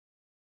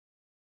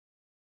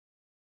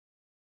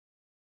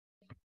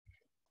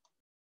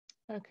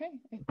Okay,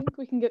 I think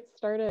we can get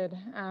started.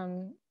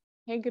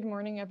 Hey, good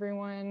morning,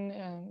 everyone.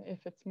 If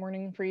it's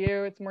morning for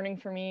you, it's morning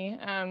for me.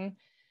 I'm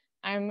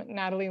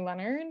Natalie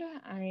Leonard.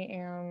 I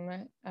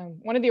am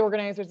one of the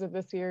organizers of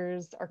this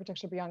year's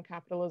Architecture Beyond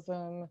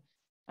Capitalism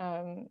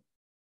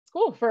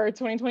school for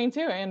 2022,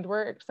 and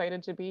we're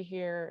excited to be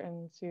here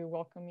and to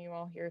welcome you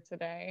all here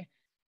today.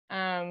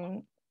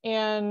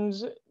 And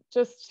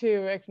just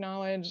to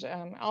acknowledge,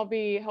 I'll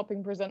be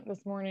helping present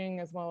this morning,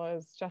 as well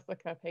as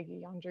Jessica,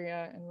 Peggy,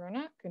 Andrea, and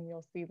Ronak, and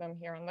you'll see them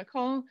here on the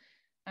call.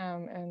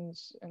 And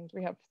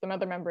we have some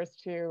other members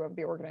too of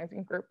the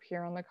organizing group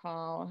here on the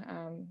call.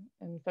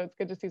 And so it's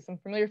good to see some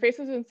familiar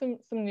faces and some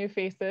new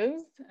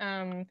faces.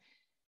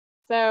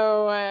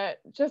 So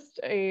just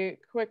a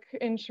quick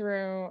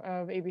intro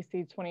of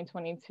ABC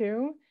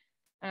 2022.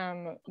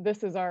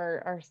 This is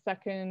our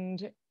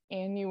second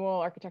annual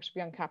Architecture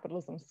Beyond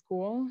Capitalism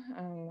School.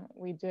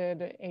 We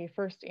did a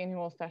first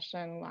annual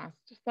session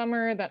last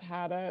summer that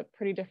had a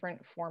pretty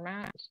different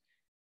format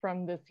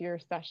from this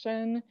year's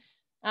session.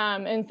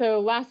 And so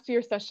last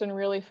year's session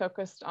really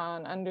focused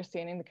on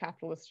understanding the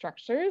capitalist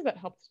structures that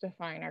helped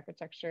define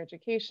architecture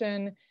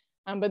education.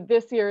 But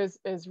this year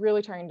is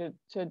really trying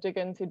to dig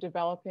into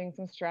developing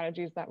some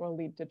strategies that will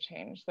lead to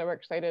change. So we're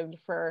excited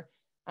for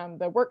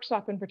the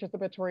workshop and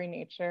participatory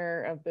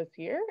nature of this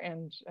year,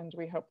 and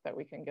we hope that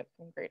we can get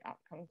some great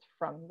outcomes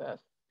from this.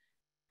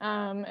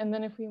 And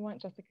then if we want,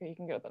 Jessica, you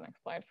can go to the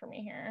next slide for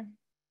me here.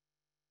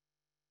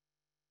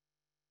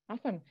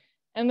 Awesome.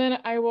 And then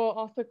I will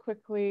also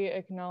quickly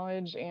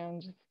acknowledge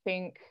and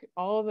thank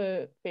all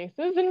the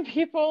faces and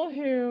people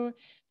who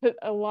put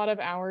a lot of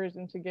hours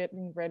into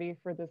getting ready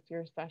for this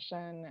year's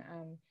session.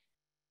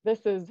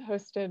 This is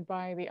hosted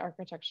by the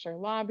Architecture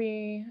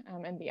Lobby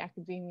and the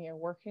Academia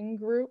Working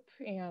Group,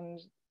 and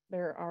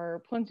there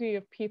are plenty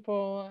of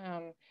people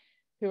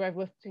who I've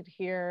listed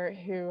here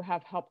who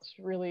have helped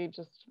really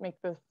just make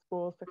this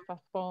school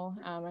successful,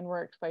 and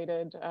we're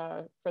excited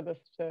for this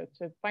to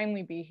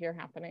finally be here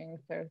happening.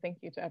 So thank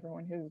you to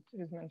everyone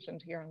who's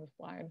mentioned here on the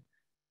slide.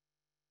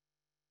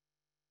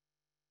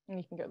 And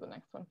you can go to the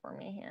next one for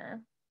me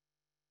here.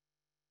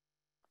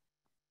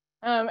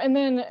 And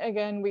then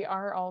again, we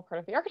are all part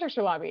of the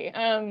Architecture Lobby.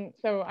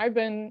 So I've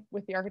been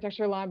with the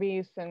Architecture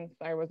Lobby since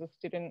I was a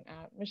student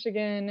at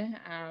Michigan.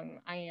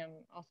 I am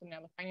also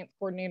now the finance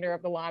coordinator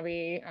of the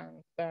lobby.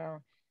 So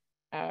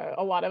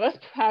a lot of us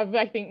have,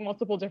 I think,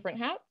 multiple different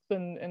hats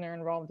and are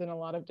involved in a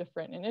lot of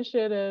different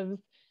initiatives.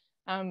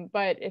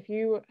 But if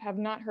you have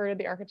not heard of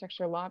the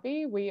Architecture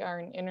Lobby, we are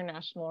an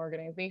international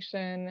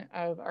organization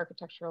of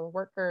architectural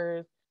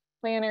workers,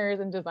 planners,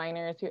 and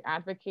designers who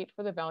advocate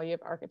for the value of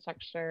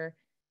architecture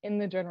in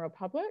the general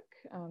public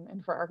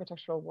and for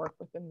architectural work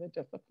within the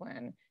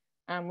discipline.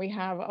 We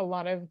have a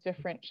lot of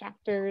different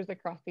chapters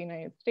across the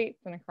United States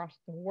and across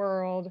the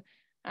world.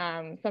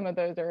 Some of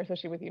those are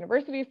associated with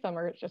universities, some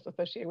are just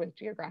associated with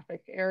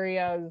geographic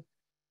areas.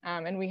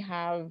 And we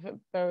have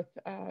both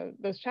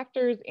those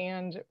chapters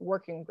and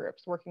working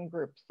groups. Working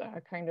groups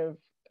kind of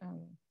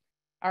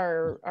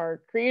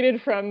are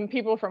created from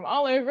people from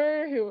all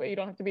over who you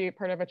don't have to be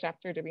part of a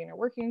chapter to be in a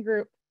working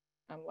group,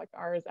 like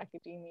ours,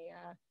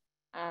 academia.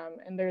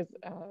 And there's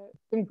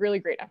some really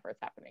great efforts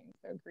happening.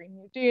 So Green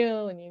New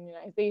Deal and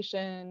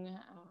unionization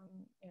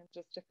and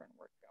just different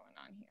work going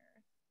on here.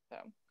 So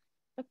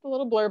that's a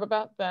little blurb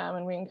about them.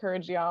 And we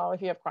encourage y'all,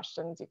 if you have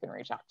questions, you can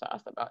reach out to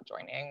us about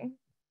joining.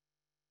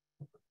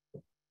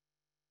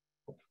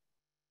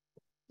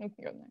 You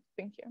can go next,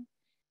 thank you.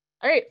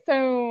 All right,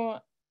 so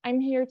I'm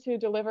here to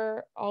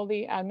deliver all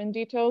the admin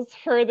details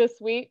for this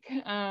week.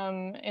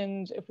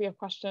 And if we have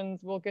questions,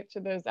 we'll get to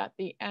those at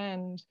the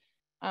end.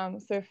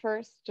 So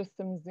first, just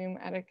some Zoom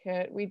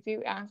etiquette. We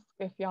do ask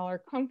if y'all are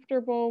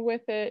comfortable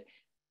with it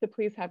to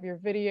please have your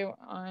video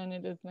on.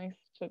 It is nice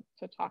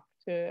to talk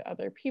to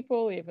other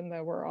people, even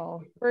though we're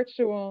all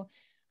virtual.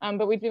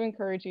 But we do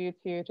encourage you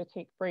to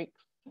take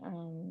breaks,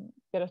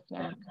 get a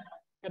snack,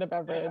 get a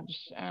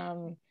beverage.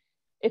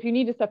 If you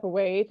need to step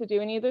away to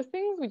do any of those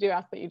things, we do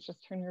ask that you just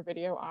turn your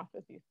video off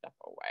as you step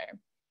away.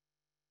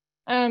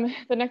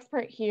 The next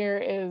part here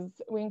is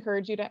we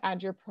encourage you to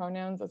add your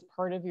pronouns as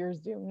part of your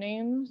Zoom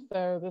name.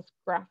 So this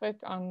graphic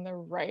on the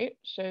right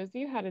shows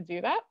you how to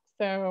do that.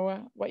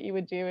 So what you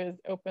would do is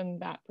open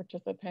that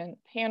participant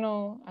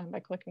panel by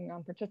clicking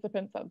on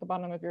participants at the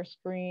bottom of your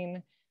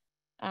screen.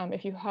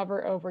 If you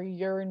hover over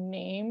your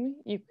name,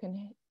 you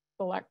can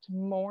select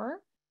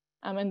more,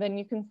 and then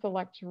you can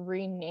select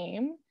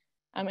rename.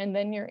 And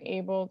then you're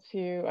able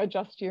to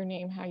adjust your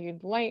name how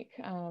you'd like,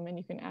 and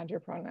you can add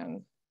your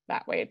pronouns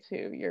that way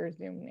to your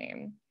Zoom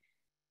name.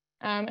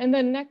 And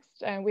then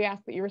next, we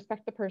ask that you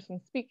respect the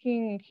person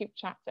speaking and keep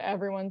chat to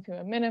everyone to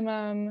a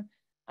minimum.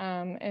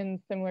 And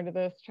similar to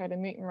this, try to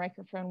mute your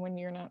microphone when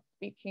you're not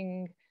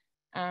speaking.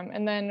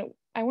 And then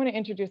I want to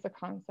introduce a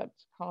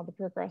concept called the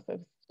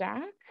progressive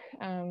stack.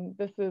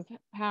 This is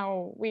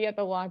how we at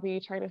the lobby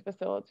try to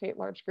facilitate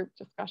large group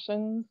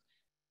discussions.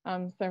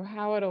 So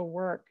how it'll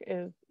work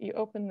is you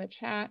open the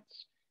chat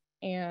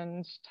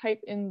and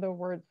type in the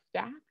word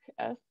stack,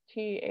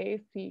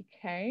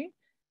 S-T-A-C-K,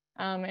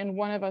 And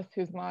one of us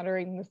who's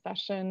moderating the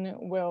session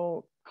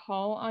will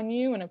call on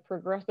you in a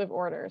progressive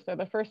order. So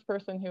the first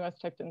person who has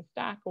typed in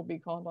stack will be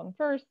called on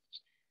first,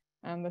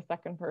 the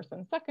second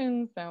person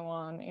second, so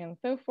on and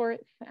so forth.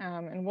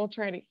 And we'll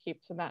try to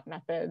keep to that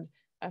method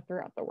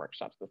throughout the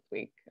workshops this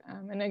week.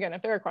 And again,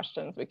 if there are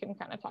questions, we can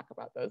kind of talk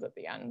about those at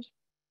the end.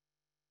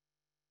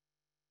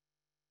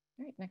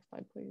 All right, next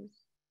slide, please.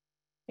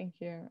 Thank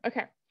you.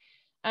 Okay.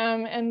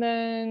 And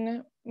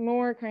then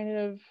more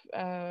kind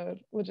of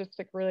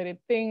logistic related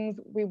things.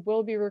 We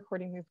will be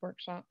recording these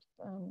workshops.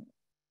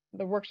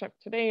 The workshop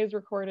today is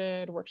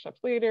recorded, workshops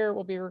later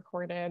will be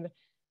recorded.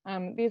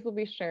 These will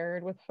be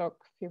shared with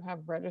folks who have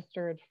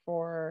registered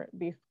for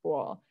the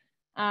school.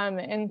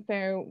 And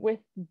so with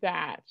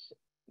that,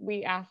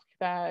 we ask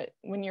that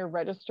when you're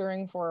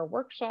registering for a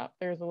workshop,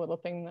 there's a little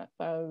thing that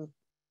says,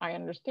 I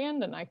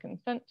understand and I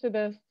consent to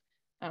this.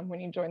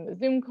 When you join the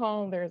Zoom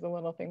call, there's a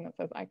little thing that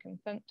says, I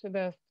consent to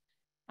this.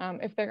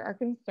 If there are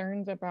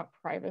concerns about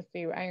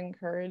privacy, I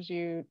encourage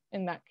you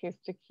in that case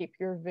to keep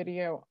your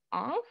video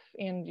off,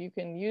 and you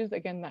can use,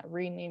 again, that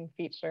rename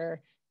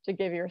feature to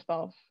give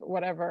yourself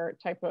whatever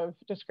type of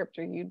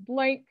descriptor you'd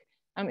like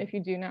if you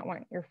do not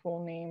want your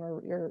full name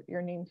or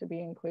your name to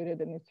be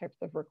included in these types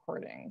of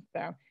recordings.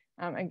 So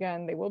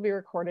again, they will be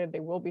recorded, they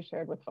will be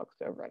shared with folks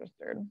who have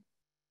registered.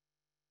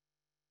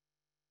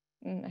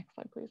 Next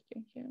slide, please,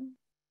 thank you.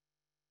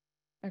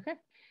 Okay,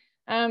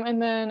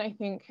 and then I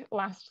think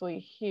lastly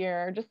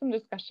here, just some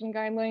discussion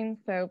guidelines.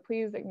 So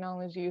please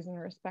acknowledge, use, and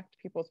respect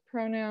people's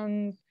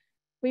pronouns.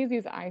 Please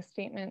use I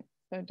statements.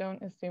 So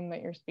don't assume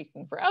that you're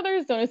speaking for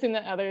others. Don't assume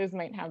that others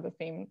might have the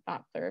same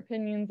thoughts or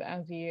opinions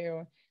as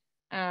you.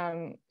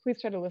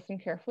 Please try to listen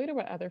carefully to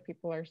what other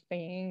people are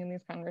saying in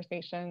these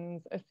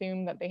conversations.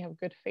 Assume that they have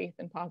good faith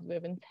and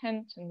positive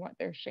intent in what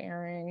they're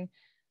sharing.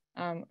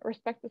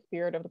 Respect the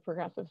spirit of the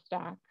progressive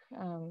stack.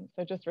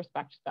 So just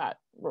respect that.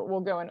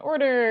 We'll go in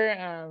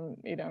order,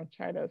 you know,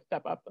 try to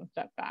step up and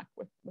step back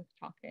with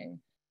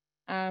talking.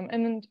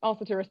 And then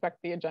also to respect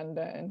the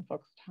agenda and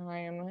folks'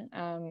 time.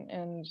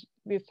 And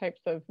these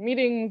types of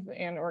meetings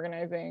and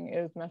organizing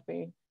is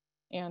messy,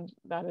 and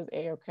that is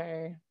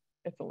a-okay.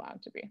 It's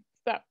allowed to be.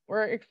 So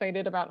we're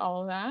excited about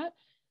all of that.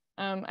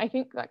 I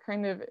think that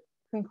kind of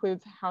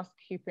concludes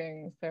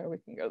housekeeping. So we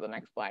can go to the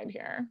next slide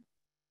here.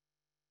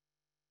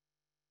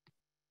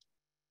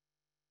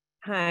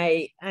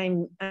 Hi,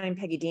 I'm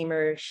Peggy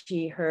Deemer,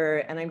 she, her,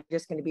 and I'm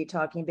just going to be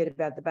talking a bit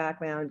about the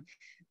background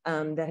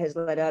that has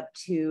led up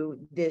to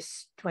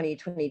this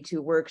 2022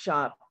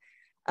 workshop.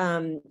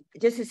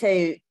 Just to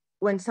say,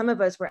 when some of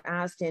us were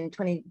asked in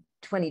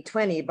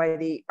 2020 by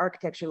the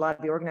Architecture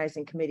Lobby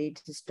Organizing Committee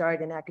to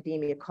start an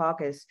academia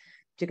caucus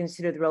to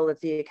consider the role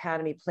that the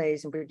Academy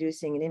plays in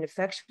producing an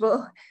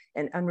ineffectual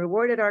and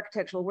unrewarded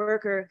architectural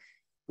worker,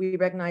 we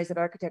recognize that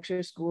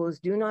architecture schools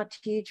do not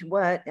teach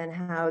what and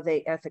how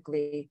they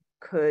ethically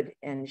could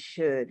and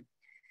should.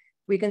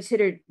 We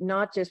considered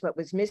not just what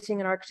was missing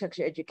in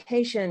architecture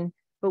education,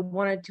 but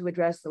wanted to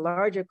address the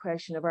larger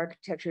question of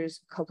architecture's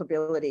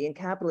culpability in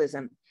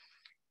capitalism.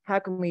 How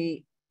can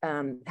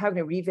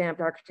a revamped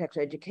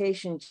architecture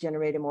education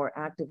generate a more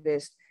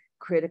activist,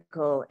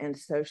 critical, and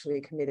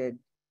socially committed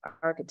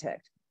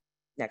architect?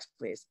 Next,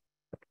 please.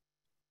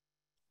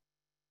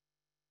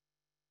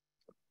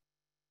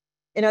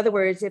 In other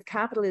words, if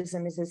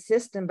capitalism is a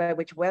system by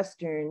which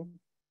Western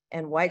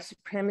and white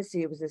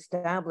supremacy was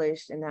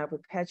established and now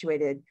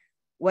perpetuated,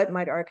 what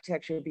might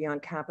architecture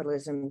beyond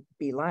capitalism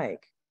be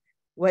like?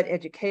 What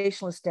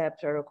educational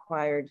steps are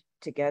required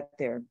to get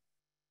there?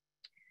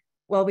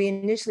 Well, we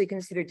initially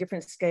considered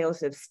different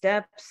scales of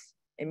steps,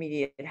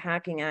 immediate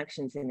hacking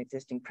actions in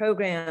existing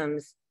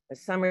programs, a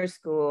summer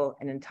school,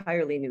 an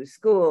entirely new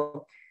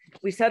school.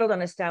 We settled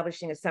on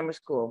establishing a summer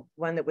school,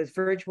 one that was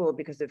virtual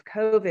because of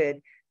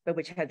COVID, but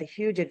which had the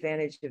huge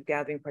advantage of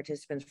gathering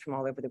participants from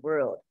all over the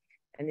world.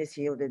 And this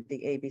yielded the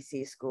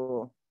ABC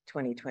School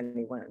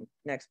 2021.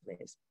 Next,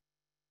 please.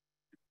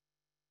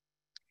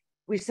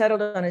 We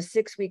settled on a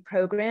 6-week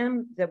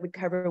program that would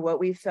cover what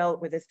we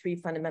felt were the 3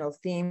 fundamental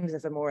themes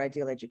of a more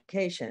ideal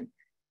education: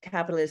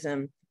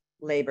 capitalism,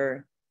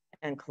 labor,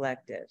 and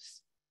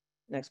collectives.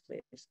 Next,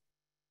 please.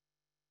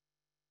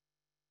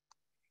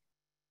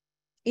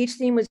 Each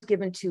theme was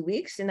given 2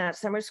 weeks in that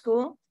summer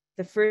school.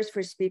 The first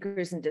for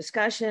speakers and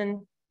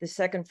discussion, the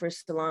second for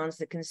salons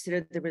that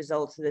considered the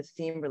results of the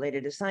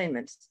theme-related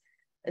assignments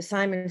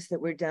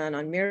that were done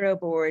on Miro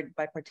board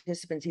by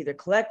participants either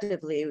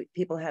collectively,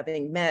 people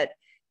having met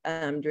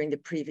during the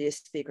previous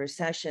speaker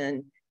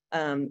session,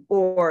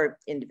 or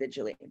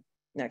individually.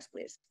 Next,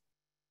 please.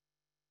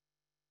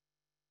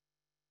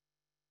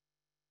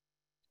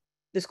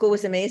 The school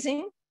was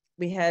amazing.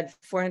 We had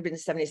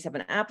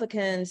 477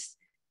 applicants,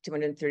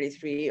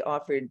 233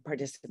 offered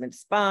participant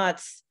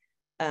spots,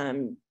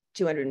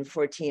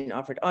 214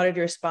 offered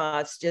auditor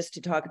spots. Just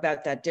to talk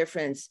about that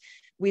difference,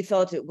 we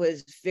felt it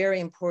was very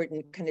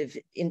important, kind of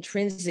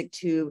intrinsic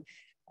to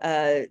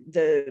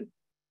the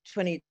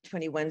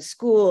 2021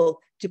 school,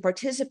 to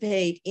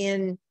participate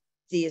in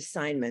the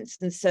assignments.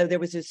 And so there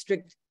was a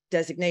strict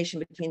designation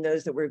between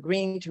those that were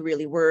agreeing to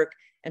really work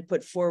and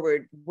put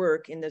forward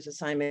work in those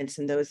assignments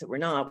and those that were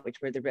not,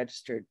 which were the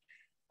registered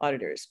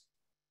auditors.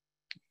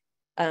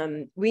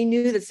 We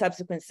knew that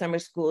subsequent summer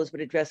schools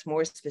would address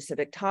more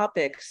specific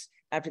topics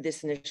after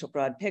this initial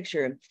broad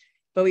picture,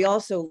 but we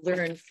also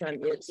learned from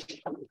its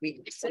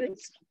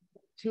weaknesses,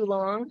 too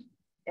long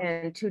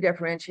and too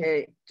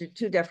deferential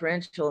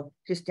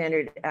to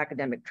standard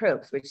academic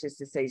tropes, which is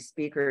to say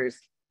speakers,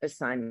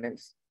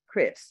 assignments,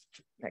 crits.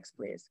 Next,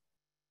 please.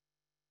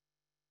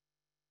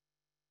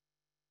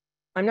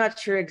 I'm not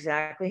sure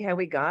exactly how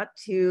we got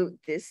to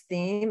this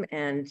theme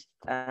and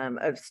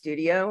of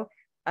studio,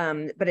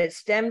 but it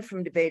stemmed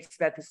from debates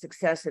about the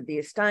success of the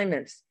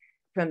assignments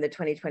from the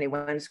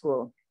 2021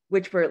 school,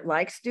 which were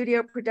like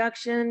studio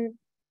production.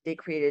 They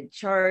created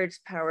charts,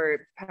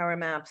 power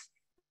maps,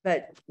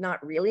 but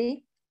not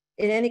really.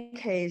 In any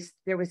case,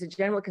 there was a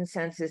general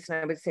consensus, and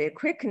I would say a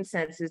quick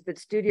consensus, that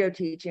studio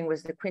teaching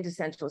was the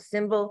quintessential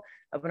symbol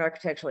of an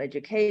architectural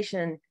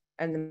education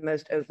and the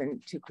most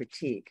open to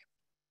critique.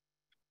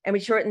 And we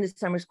shortened the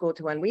summer school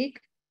to 1 week,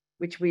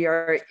 which we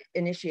are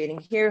initiating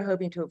here,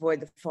 hoping to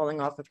avoid the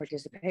falling off of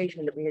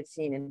participation that we had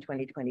seen in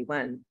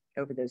 2021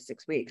 over those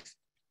 6 weeks.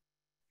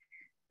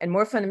 And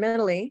more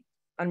fundamentally,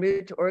 en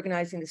route to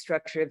organizing the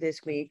structure of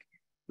this week,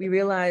 we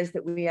realized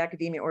that we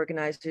academia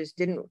organizers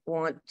didn't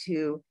want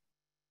to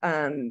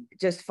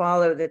just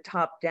follow the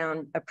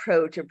top-down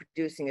approach of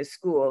producing a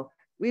school.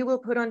 We will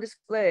put on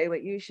display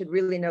what you should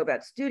really know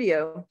about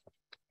studio,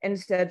 and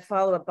instead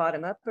follow a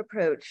bottom-up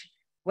approach.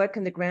 What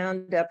can the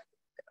ground up,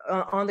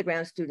 on the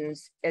ground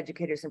students,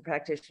 educators, and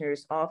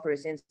practitioners offer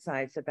as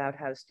insights about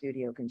how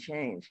studio can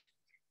change?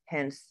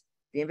 Hence,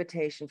 the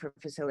invitation for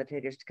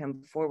facilitators to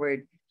come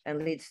forward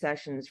and lead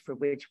sessions for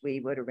which we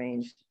would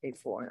arrange a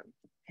forum.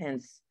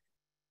 Hence,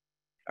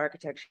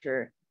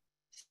 Architecture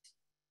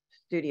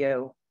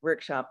Studio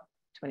Workshop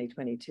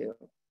 2022.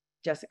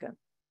 Jessica.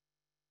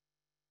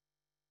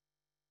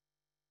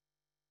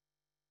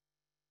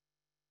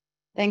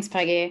 Thanks,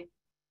 Peggy.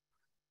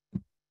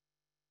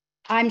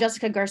 I'm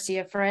Jessica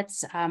Garcia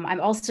Fritz.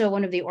 I'm also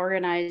one of the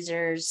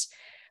organizers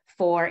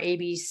for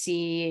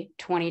ABC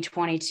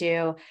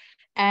 2022.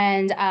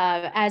 And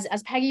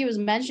as Peggy was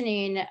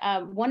mentioning,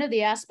 one of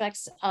the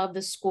aspects of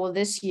the school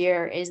this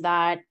year is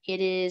that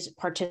it is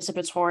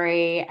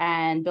participatory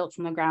and built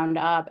from the ground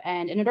up.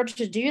 And in order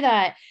to do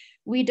that,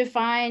 we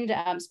defined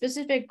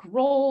specific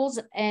roles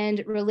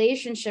and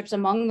relationships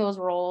among those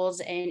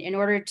roles in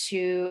order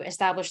to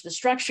establish the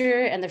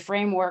structure and the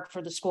framework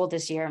for the school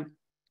this year.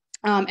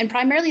 And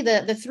primarily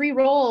the three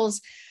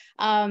roles,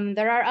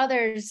 there are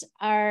others,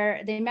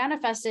 they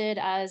manifested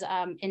as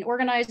an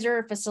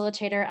organizer,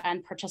 facilitator,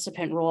 and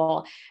participant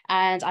role.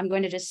 And I'm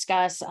going to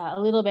discuss a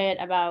little bit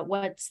about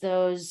what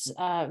those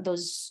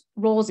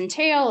roles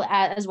entail,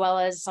 as well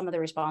as some of the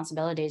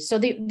responsibilities. So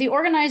the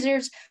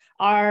organizers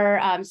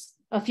are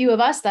a few of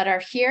us that are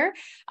here.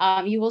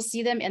 You will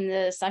see them in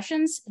the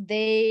sessions.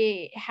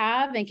 They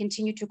have and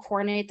continue to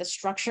coordinate the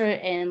structure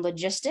and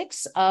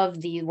logistics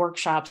of the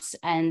workshops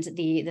and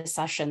the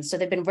sessions. So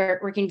they've been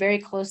working very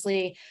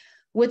closely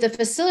with the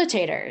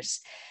facilitators.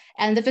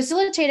 And the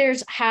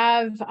facilitators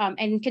have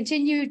and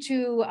continue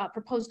to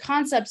propose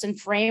concepts and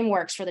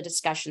frameworks for the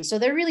discussion. So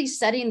they're really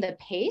setting the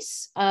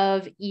pace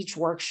of each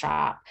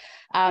workshop.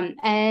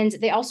 And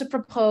they also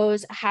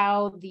propose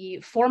how the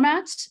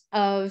format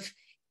of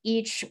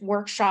each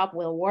workshop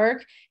will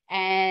work,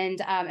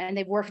 and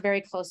they've worked very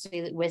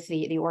closely with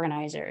the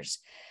organizers.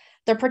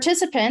 The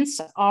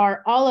participants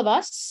are all of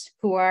us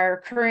who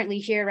are currently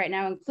here right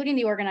now, including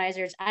the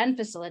organizers and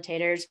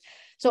facilitators.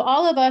 So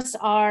all of us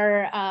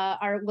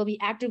will be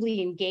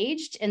actively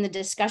engaged in the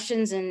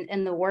discussions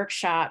and the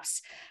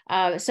workshops.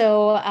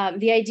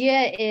 The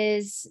idea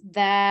is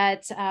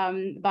that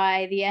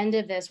by the end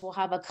of this, we'll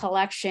have a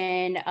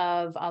collection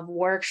of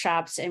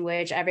workshops in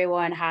which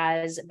everyone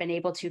has been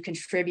able to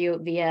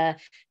contribute via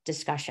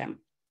discussion.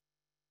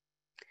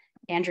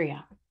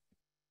 Andrea.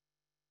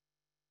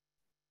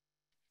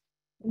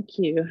 Thank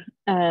you.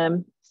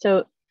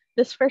 So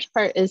this first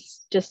part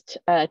is just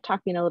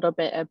talking a little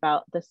bit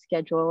about the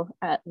schedule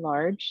at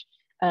large.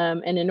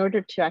 And in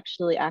order to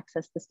actually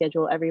access the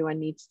schedule, everyone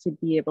needs to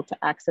be able to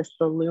access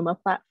the Luma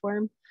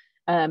platform.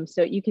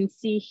 So you can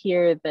see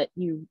here that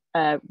you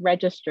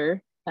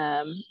register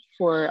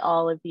for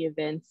all of the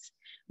events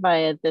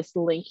via this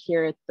link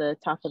here at the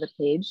top of the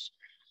page.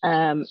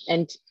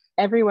 And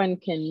everyone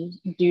can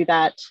do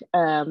that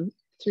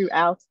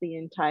throughout the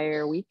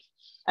entire week.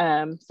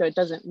 So it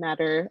doesn't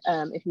matter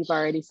if you've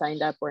already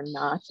signed up or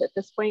not at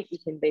this point. You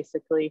can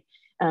basically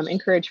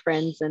encourage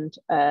friends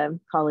and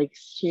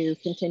colleagues to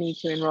continue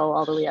to enroll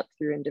all the way up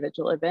through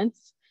individual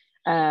events.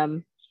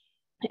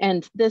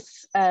 And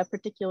this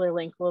particular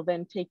link will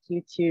then take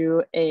you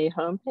to a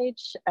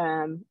homepage.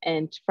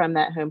 And from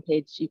that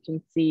homepage, you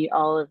can see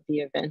all of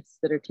the events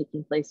that are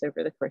taking place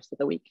over the course of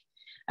the week.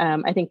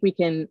 I think we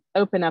can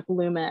open up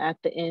Luma at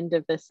the end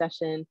of this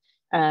session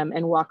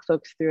and walk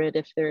folks through it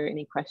if there are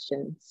any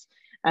questions.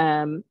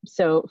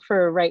 So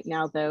for right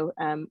now, though,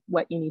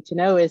 what you need to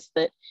know is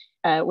that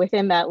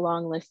within that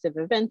long list of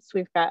events,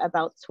 we've got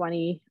about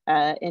 20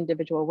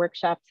 individual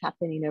workshops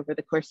happening over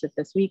the course of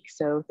this week.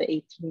 So the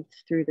 18th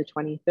through the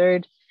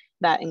 23rd,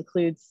 that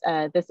includes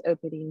this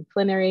opening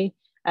plenary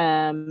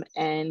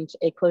and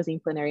a closing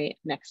plenary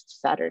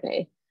next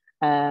Saturday.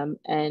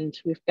 And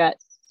we've got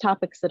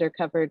topics that are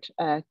covered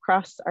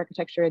across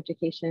architecture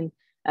education,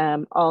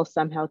 all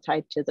somehow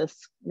tied to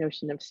this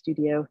notion of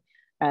studio,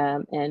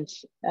 and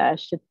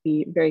should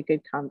be very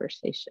good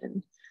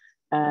conversation.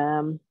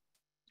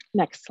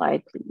 Next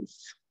slide,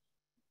 please.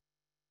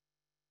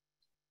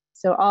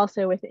 So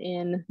also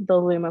within the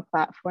Luma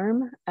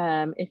platform,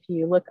 if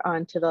you look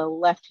onto the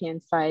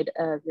left-hand side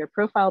of your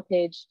profile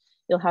page,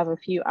 you'll have a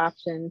few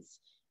options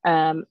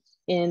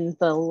in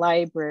the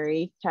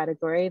library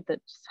category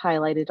that's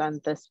highlighted on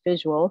this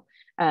visual.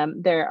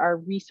 There are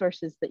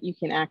resources that you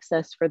can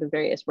access for the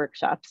various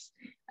workshops.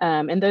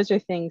 And those are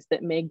things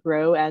that may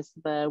grow as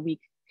the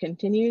week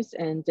continues,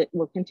 and it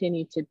will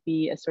continue to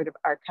be a sort of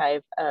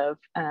archive of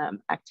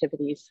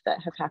activities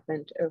that have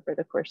happened over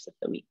the course of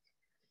the week.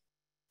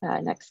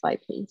 Next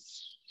slide,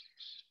 please.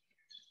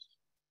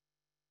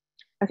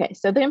 Okay,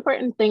 so the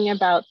important thing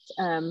about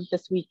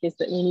this week is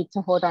that we need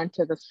to hold on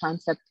to this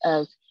concept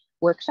of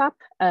workshop.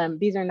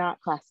 These are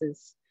not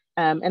classes,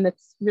 and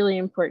that's really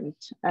important.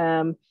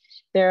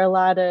 There are a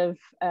lot of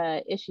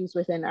issues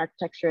within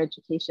architecture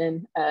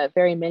education,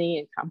 very many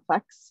and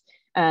complex.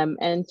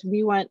 And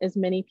we want as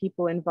many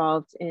people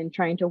involved in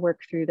trying to work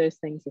through those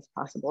things as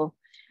possible.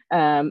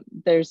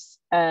 There's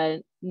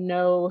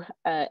no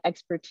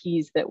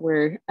expertise that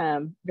we're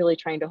really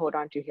trying to hold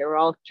on to here. We're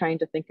all trying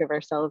to think of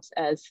ourselves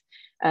as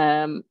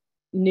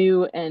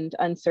new and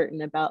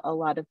uncertain about a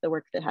lot of the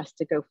work that has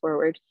to go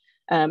forward.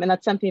 And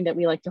that's something that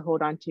we like to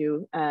hold on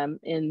to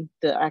in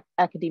the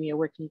academia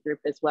working group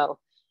as well.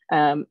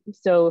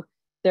 So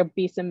there'll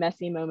be some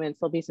messy moments,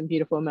 there'll be some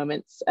beautiful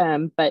moments,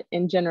 but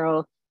in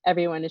general,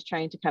 everyone is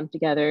trying to come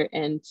together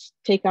and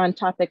take on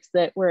topics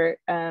that were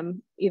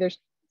either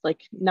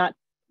like not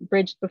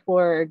bridged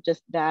before or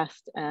just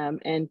vast,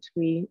 and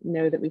we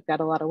know that we've got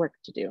a lot of work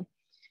to do.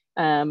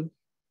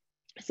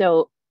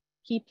 So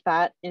keep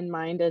that in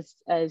mind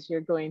as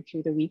you're going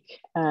through the week.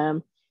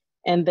 And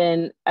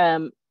then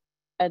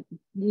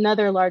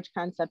another large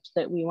concept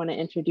that we want to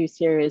introduce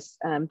here is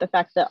the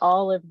fact that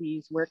all of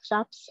these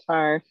workshops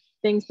are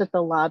things that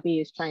the lobby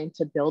is trying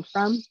to build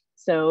from.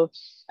 So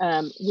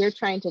we're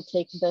trying to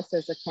take this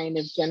as a kind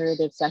of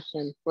generative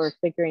session for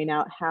figuring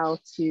out how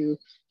to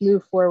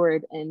move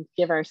forward and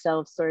give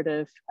ourselves sort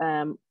of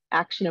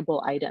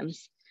actionable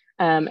items.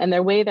 And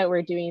the way that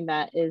we're doing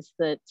that is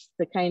that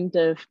the kind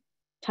of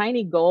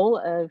tiny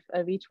goal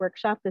of each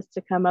workshop is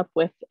to come up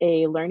with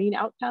a learning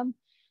outcome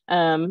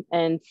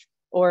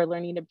or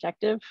learning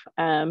objective.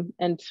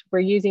 And we're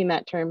using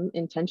that term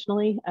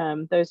intentionally.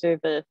 Those are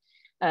the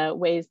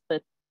ways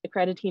that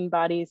accrediting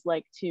bodies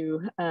like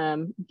to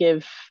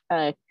give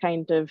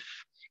kind of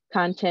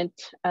content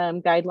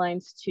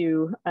guidelines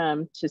to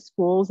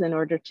schools in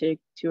order to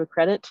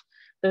accredit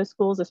those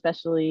schools,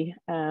 especially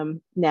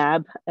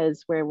NAB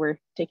as where we're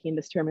taking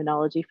this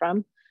terminology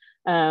from.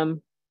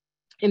 And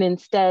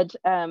instead,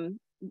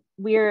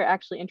 we're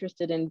actually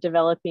interested in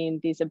developing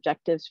these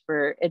objectives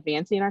for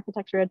advancing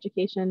architecture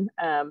education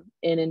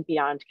in and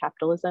beyond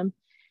capitalism.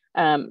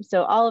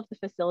 So all of the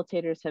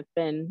facilitators have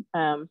been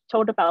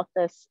told about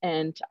this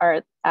and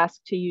are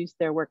asked to use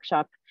their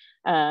workshop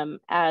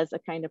as a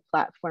kind of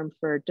platform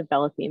for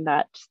developing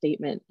that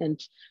statement. And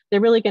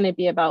they're really going to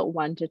be about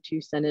 1 to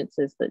 2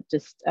 sentences that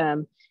just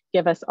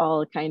give us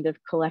all a kind of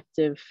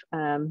collective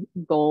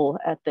goal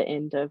at the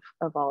end of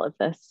all of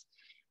this.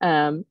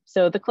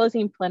 So the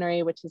closing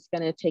plenary, which is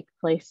going to take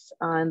place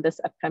on this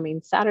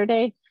upcoming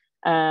Saturday,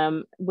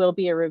 will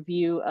be a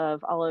review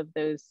of all of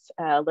those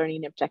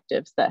learning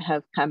objectives that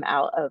have come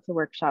out of the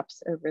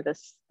workshops over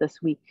this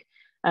week.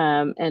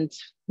 And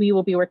we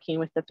will be working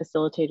with the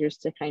facilitators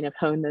to kind of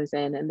hone those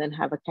in and then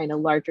have a kind of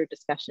larger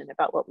discussion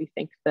about what we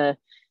think the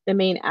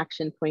main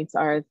action points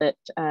are that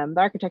the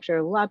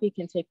architecture lobby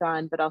can take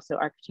on, but also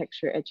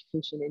architecture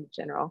education in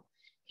general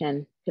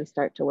can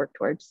start to work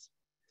towards.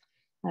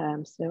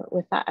 So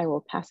with that, I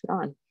will pass it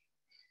on.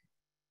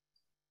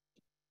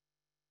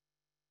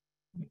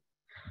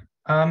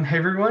 Hey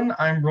everyone,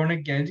 I'm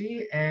Ronak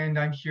Gandhi, and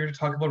I'm here to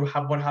talk about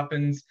what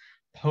happens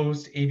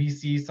post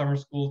ABC Summer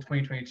School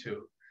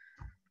 2022.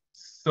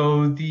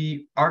 So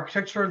the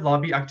Architecture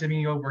Lobby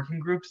Academia Working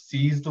Group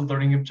sees the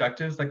learning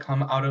objectives that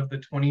come out of the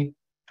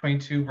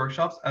 2022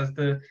 workshops as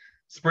the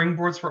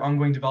springboards for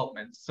ongoing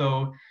development.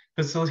 So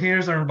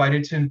facilitators are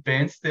invited to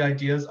advance the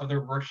ideas of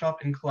their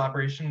workshop in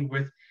collaboration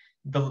with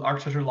the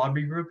Architecture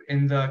Lobby Group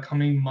in the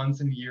coming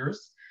months and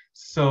years.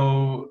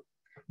 So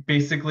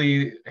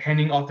basically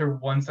handing off their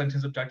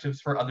 1-sentence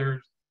objectives for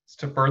others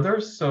to further.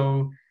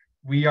 So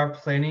we are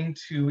planning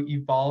to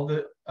evolve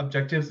the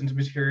objectives into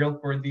material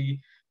for the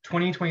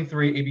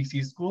 2023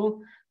 ABC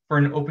School for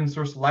an open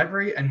source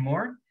library and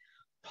more.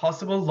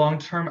 Possible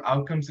long-term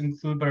outcomes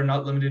include, but are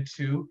not limited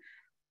to,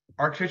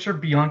 Architecture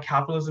Beyond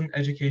Capitalism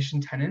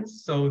education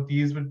tenets. So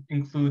these would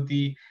include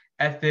the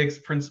ethics,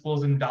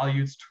 principles, and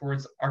values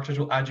towards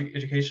architectural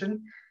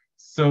education.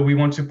 So we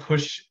want to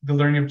push the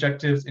learning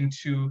objectives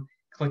into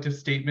collective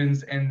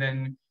statements and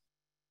then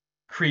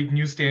create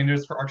new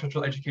standards for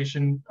architectural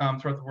education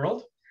throughout the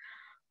world.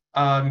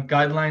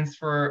 Guidelines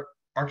for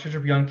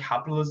Architecture Beyond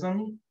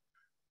Capitalism,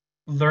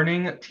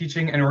 learning,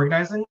 teaching, and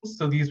organizing.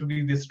 So these would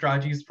be the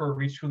strategies for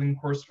retooling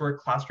coursework,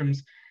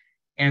 classrooms,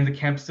 and the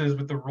campuses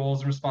with the roles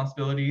and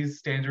responsibilities,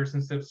 standards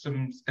and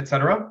systems,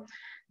 etc.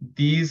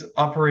 These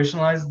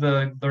operationalize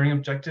the learning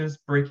objectives,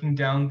 breaking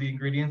down the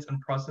ingredients and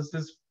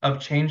processes of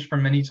change for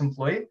many to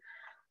employ.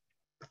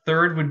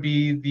 Third would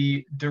be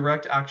the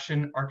direct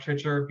action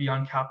architecture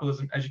beyond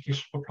capitalism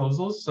educational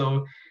proposals.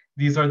 So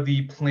these are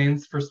the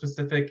plans for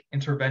specific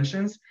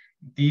interventions.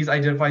 These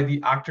identify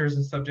the actors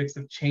and subjects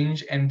of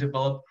change and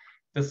develop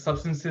the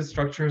substances,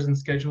 structures, and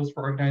schedules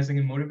for organizing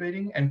and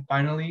motivating. And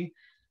finally,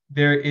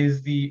 there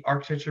is the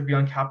architecture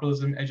beyond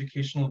capitalism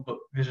educational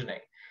visioning.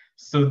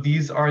 So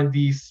these are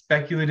the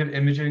speculative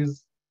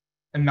imaginings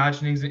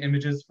and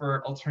images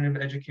for alternative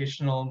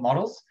educational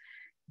models.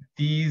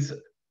 These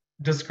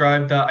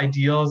describe the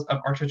ideals of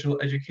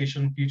architectural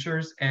education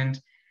futures,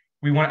 and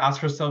we want to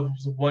ask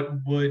ourselves, what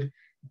would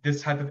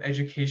this type of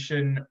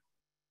education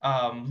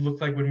look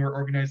like when we're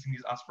organizing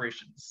these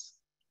aspirations?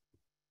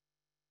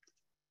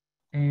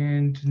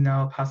 And now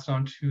I'll pass it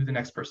on to the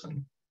next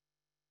person.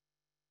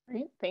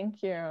 Great,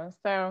 thank you.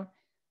 So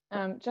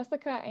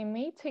Jessica, I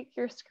may take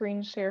your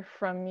screen share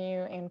from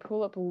you and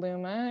pull up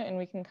Luma, and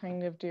we can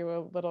kind of do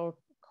a little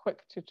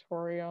quick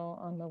tutorial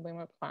on the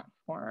Luma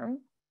platform.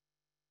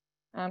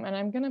 And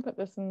I'm going to put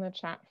this in the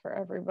chat for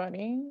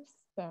everybody.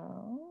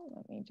 So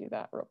let me do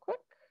that real quick.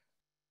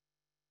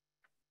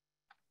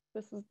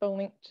 This is the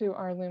link to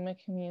our Luma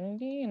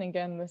community. And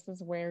again, this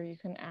is where you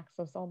can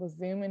access all the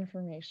Zoom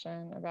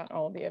information about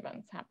all the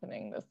events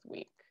happening this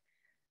week.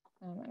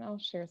 And I'll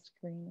share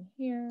screen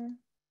here.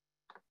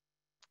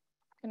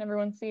 Can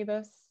everyone see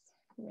this?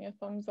 Give me a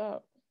thumbs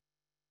up.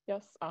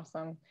 Yes,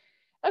 awesome.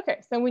 Okay,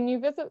 so when you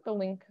visit the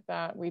link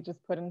that we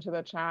just put into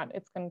the chat,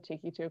 it's going to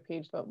take you to a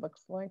page that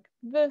looks like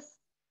this.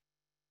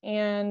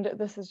 And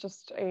this is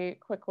just a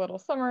quick little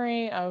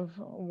summary of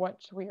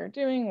what we are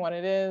doing, what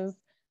it is.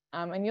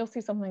 And you'll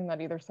see something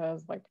that either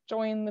says like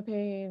join the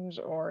page,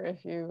 or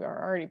if you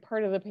are already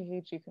part of the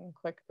page, you can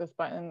click this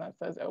button that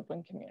says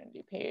open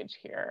community page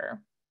here.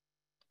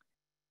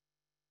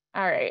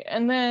 All right,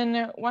 and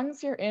then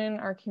once you're in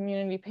our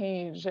community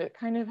page, it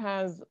kind of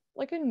has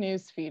like a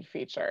newsfeed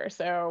feature.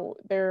 So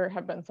there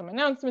have been some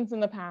announcements in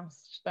the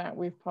past that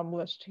we've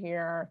published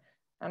here.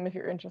 If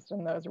you're interested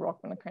in those, you're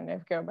welcome to kind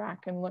of go back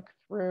and look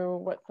through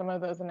what some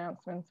of those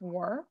announcements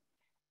were.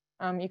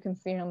 You can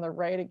see on the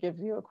right, it gives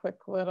you a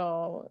quick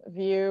little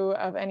view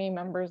of any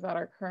members that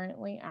are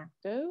currently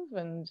active.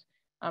 And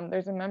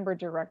there's a member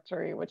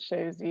directory, which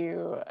shows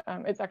you,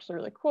 it's actually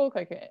really cool,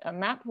 like a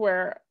map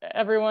where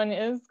everyone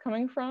is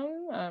coming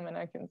from. And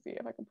I can see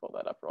if I can pull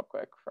that up real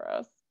quick for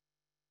us.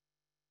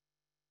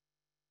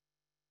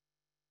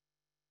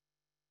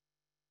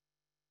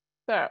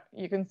 So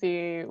you can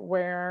see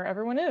where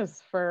everyone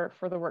is for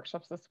the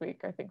workshops this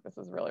week. I think this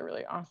is really,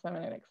 really awesome.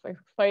 And it's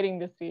exciting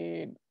to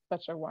see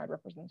such a wide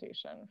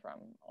representation from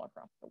all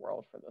across the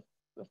world for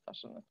this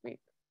session this week.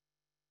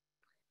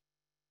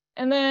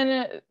 And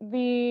then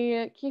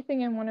the key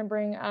thing I want to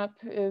bring up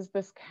is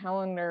this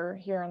calendar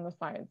here on the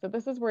side. So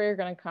this is where you're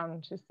going to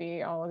come to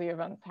see all of the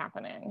events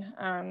happening.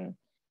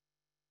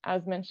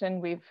 As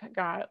mentioned, we've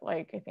got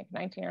like, I think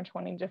 19 or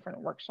 20 different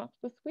workshops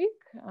this week,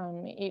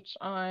 each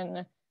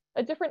on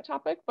a different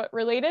topic, but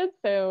related.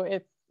 So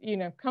it's, you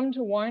know, come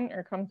to one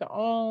or come to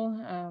all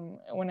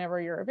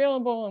whenever you're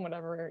available and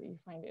whatever you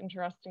find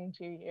interesting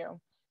to you.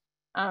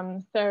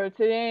 So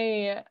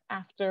today,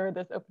 after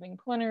this opening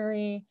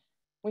plenary,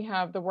 we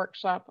have the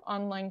workshop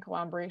Online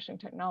Collaboration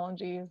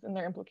Technologies and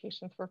Their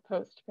Implications for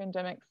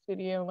Post-Pandemic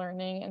Studio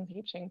Learning and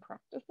Teaching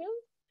Practices.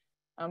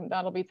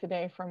 That'll be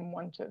today from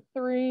 1 to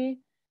 3.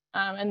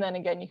 And then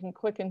again, you can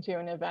click into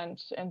an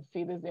event and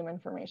see the Zoom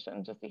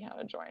information to see how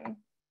to join.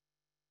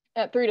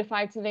 At 3 to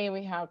 5 today,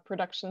 we have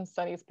Production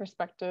Studies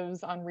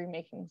Perspectives on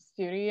Remaking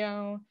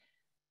Studio.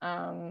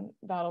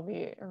 That'll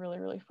be a really,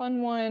 really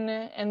fun one.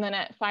 And then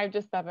at 5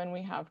 to 7,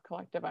 we have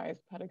Collectivized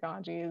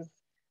Pedagogies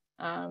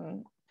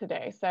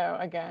today. So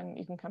again,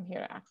 you can come here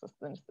to access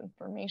this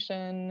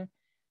information.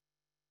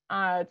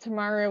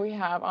 Tomorrow, we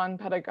have On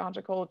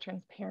Pedagogical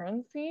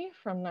Transparency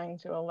from 9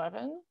 to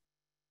 11.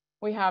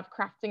 We have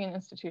Crafting an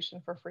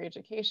Institution for Free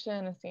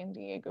Education, a San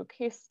Diego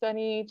case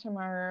study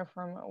tomorrow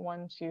from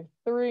 1 to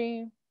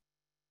 3.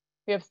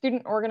 We have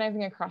Student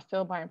Organizing Across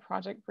the by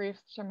Project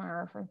Briefs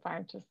tomorrow from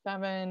 5 to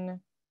 7.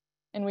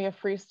 And we have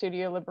Free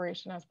Studio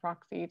Liberation as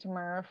Proxy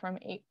tomorrow from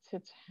 8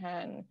 to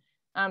 10.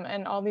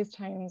 And all these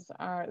times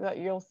that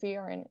you'll see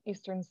are in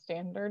Eastern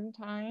Standard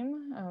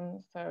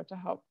Time, so to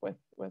help with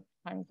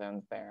time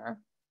zones there.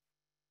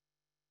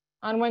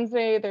 On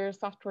Wednesday, there's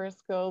Software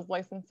Skills,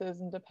 Licenses,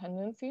 and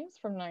Dependencies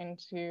from 9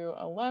 to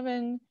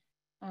 11.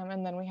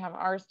 And then we have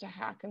ours to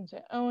hack and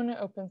to own,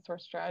 open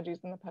source strategies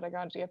in the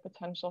pedagogy of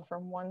potential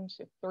from 1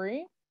 to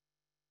 3.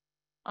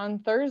 On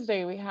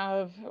Thursday, we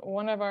have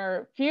one of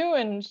our few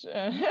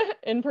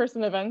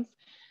in-person events.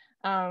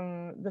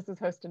 This is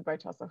hosted by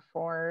Tessa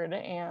Ford,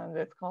 and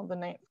it's called the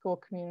Night School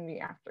Community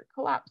After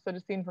Collapse. So to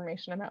see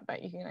information about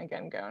that, you can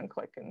again go and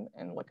click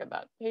and look at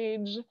that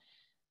page.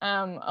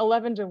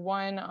 11 to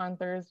 1 on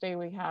Thursday,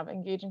 we have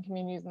Engaging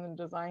Communities in the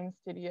Design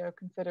Studio,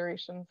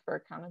 Considerations for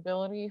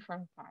Accountability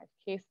from 5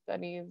 case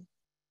studies.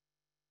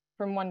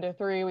 From 1 to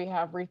 3, we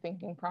have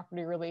Rethinking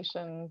Property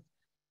Relations,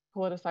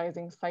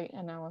 Politicizing Site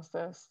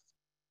Analysis.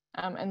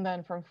 And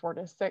then from 4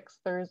 to 6,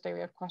 Thursday, we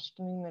have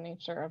Questioning the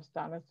Nature of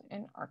Status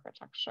in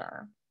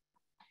Architecture.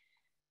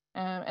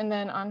 And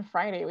then on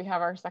Friday, we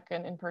have our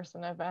second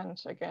in-person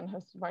event, again,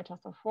 hosted by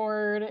Tessa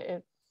Ford.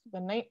 It's the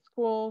Night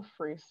School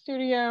Free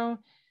Studio.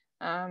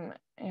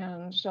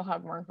 And she'll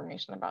have more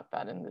information about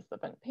that in this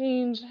event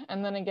page.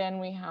 And then again,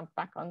 we have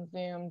back on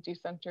Zoom,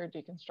 Decenter,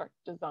 Deconstruct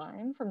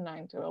Design from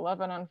 9 to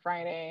 11 on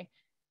Friday,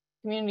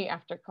 Community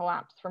After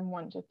Collapse from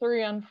 1 to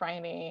 3 on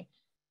Friday,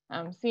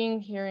 Seeing,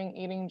 Hearing,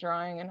 Eating,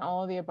 Drawing, and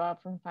all of the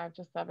above from 5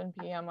 to 7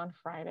 p.m. on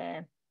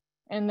Friday.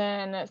 And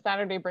then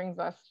Saturday brings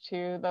us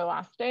to the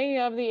last day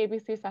of the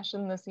ABC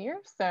session this year.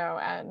 So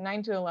at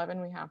 9 to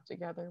 11, we have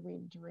Together We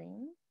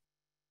Dream.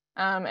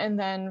 And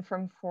then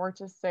from 4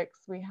 to 6,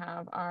 we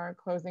have our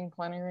closing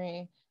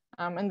plenary.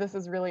 And this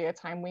is really a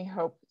time we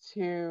hope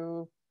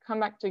to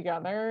come back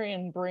together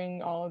and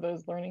bring all of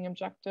those learning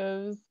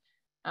objectives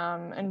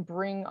and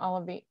bring all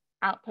of the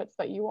outputs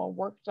that you all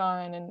worked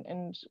on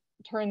and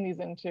turn these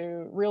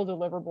into real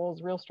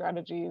deliverables, real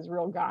strategies,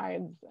 real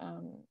guides,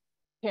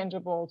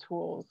 tangible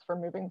tools for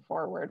moving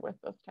forward with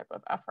this type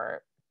of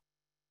effort.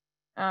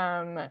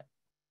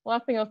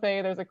 Last thing I'll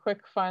say, there's a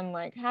quick fun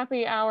like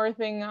happy hour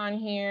thing on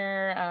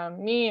here.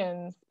 Me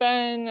and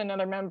Spen,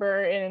 another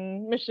member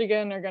in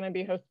Michigan, are going to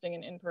be hosting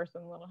an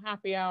in-person little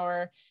happy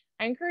hour.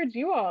 I encourage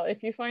you all,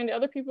 if you find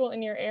other people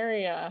in your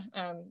area,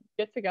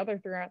 get together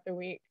throughout the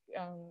week,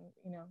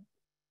 you know,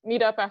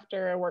 meet up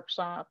after a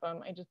workshop.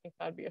 I just think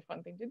that'd be a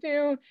fun thing to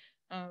do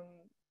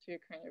to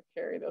kind of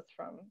carry this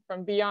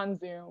from beyond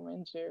Zoom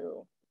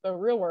into the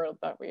real world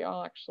that we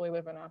all actually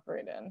live and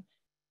operate in.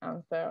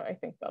 So I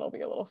think that'll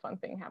be a little fun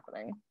thing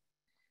happening.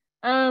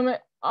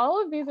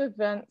 All of these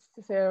events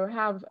so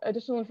have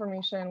additional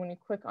information when you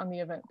click on the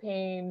event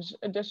page.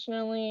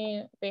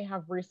 Additionally, they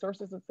have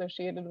resources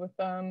associated with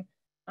them.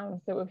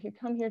 So if you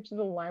come here to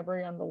the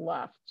library on the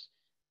left,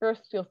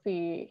 first you'll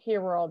see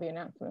here were all the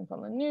announcements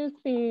on the news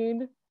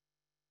feed.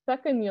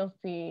 Second, you'll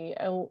see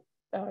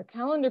a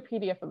calendar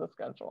PDF of the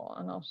schedule,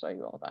 and I'll show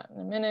you all that in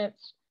a minute.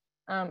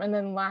 And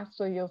then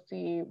lastly, you'll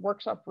see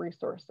workshop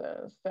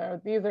resources.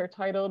 So these are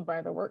titled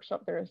by the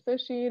workshop they're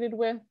associated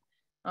with.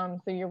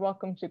 So you're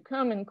welcome to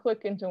come and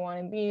click into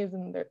one of these,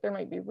 and there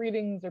might be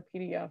readings or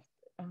PDFs,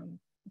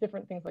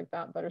 different things like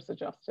that that are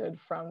suggested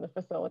from the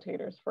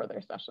facilitators for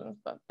their sessions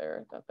that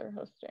they're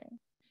hosting.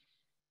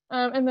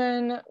 And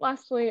then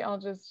lastly, I'll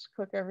just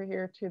click over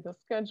here to the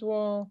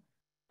schedule.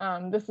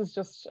 This is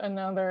just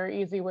another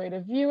easy way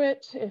to view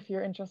it. If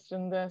you're interested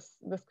in this,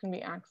 this can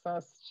be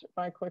accessed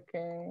by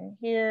clicking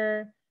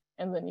here,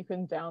 and then you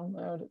can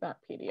download that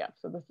PDF.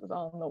 So this is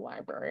all in the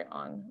library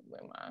on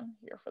Luma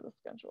here for the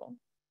schedule.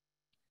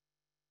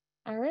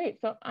 All right,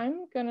 so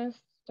I'm gonna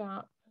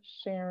stop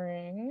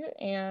sharing,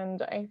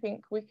 and I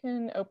think we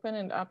can open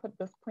it up at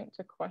this point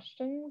to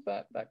questions.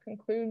 That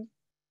concludes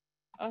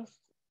us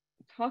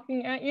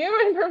talking at you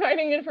and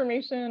providing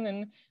information,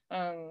 and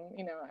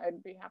you know,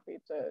 I'd be happy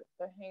to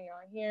hang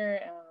on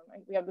here.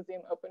 We have the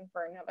Zoom open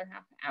for another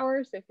half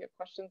hour, so if you have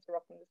questions, you're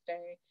welcome to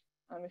stay.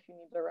 If you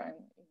need to run,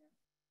 you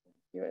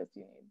know, do as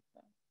you need.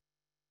 So,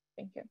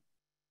 thank you.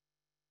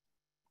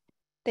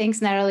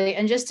 Thanks, Natalie.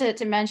 And just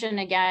to mention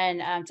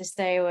again, to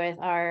stay with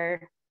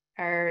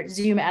our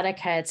Zoom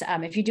etiquette,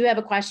 if you do have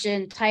a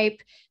question,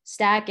 type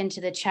stack into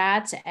the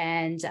chat,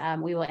 and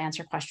we will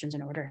answer questions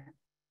in order.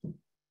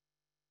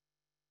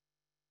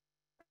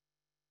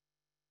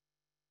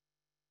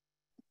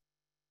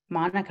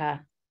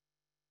 Monica.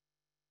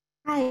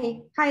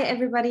 Hi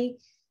everybody.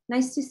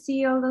 Nice to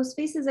see all those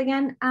faces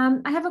again.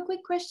 I have a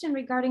quick question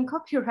regarding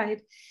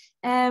copyright.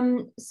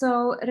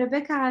 So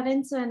Rebecca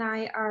Arenzo and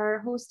I are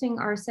hosting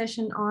our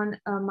session on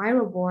a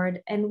Miro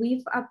board, and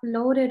we've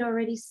uploaded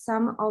already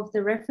some of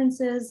the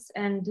references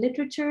and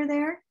literature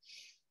there.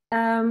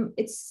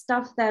 It's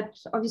stuff that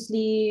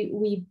obviously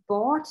we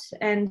bought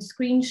and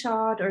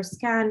screenshot or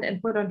scanned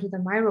and put onto the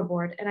Miro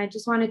board. And I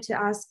just wanted to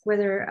ask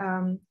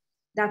whether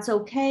that's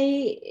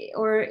okay,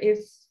 or if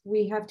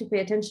we have to pay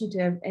attention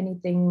to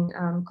anything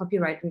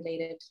copyright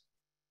related.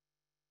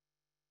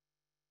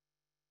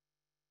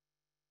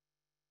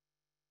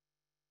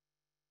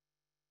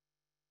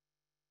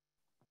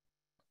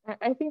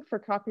 I think for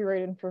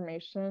copyright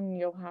information,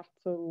 you'll have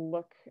to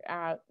look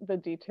at the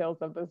details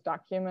of those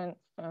documents.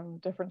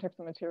 Different types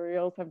of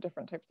materials have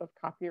different types of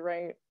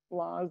copyright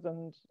laws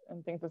and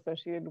things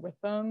associated with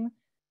them.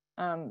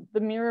 The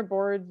Miro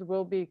boards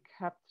will be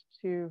kept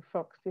to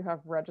folks who have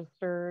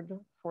registered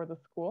for the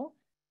school.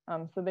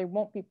 So they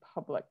won't be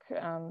public.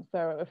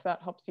 So if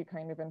that helps you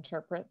kind of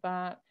interpret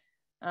that,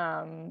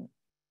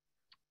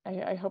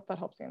 I hope that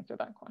helps answer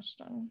that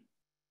question.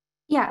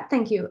 Yeah,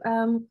 thank you.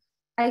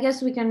 I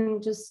guess we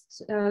can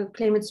just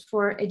claim it's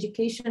for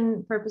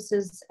education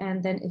purposes,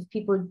 and then if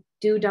people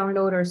do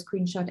download or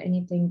screenshot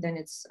anything, then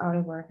it's out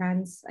of our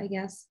hands, I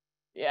guess.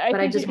 Yeah, I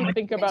think you can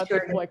think about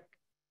this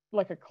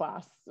like a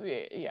class.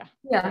 Yeah.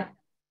 Yeah.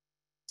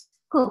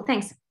 Cool,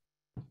 thanks.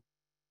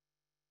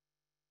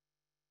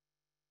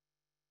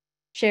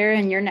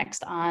 Sharon, you're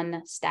next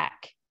on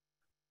Stack.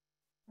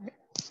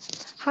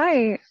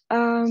 Hi,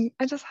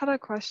 I just had a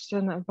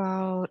question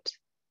about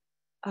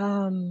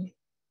kind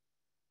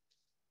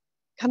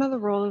of the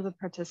role of the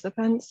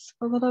participants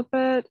a little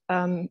bit.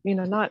 You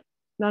know, not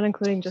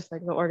including just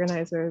like the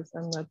organizers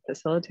and the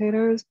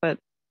facilitators, but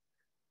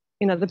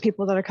you know, the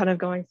people that are kind of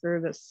going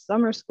through this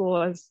summer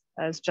school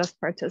as just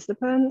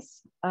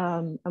participants.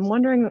 I'm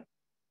wondering,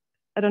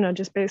 I don't know,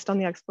 just based on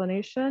the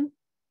explanation,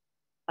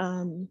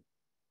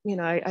 you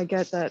know, I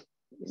get that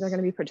they're going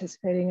to be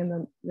participating in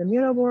the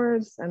Miro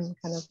boards and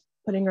kind of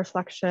putting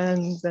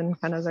reflections and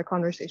kind of their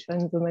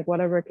conversations and like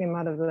whatever came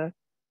out of the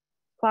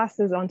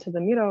classes onto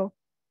the Miro.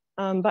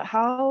 But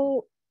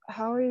how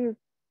are you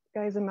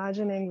guys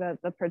imagining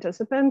that the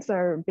participants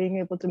are being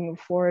able to move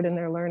forward in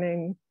their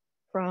learning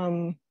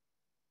from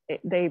the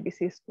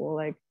ABC school?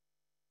 Like,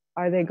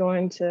 are they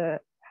going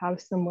to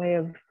have some way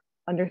of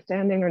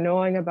understanding or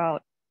knowing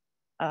about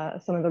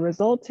some of the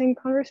resulting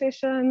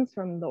conversations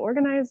from the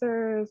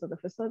organizers or the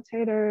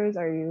facilitators?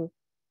 Are you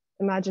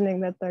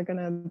imagining that they're going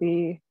to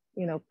be,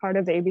 you know, part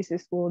of the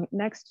ABC school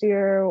next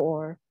year?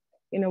 Or,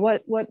 you know,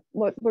 what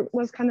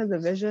was kind of the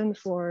vision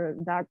for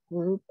that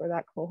group or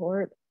that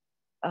cohort,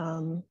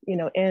 you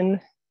know, in,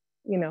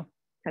 you know,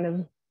 kind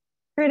of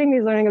creating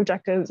these learning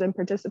objectives and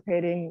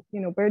participating?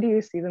 You know, where do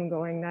you see them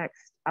going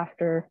next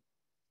after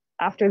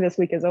this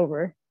week is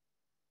over?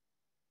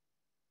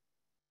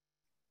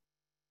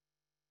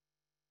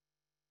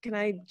 Can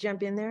I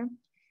jump in there?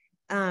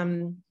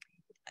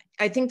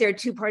 I think there are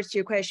two parts to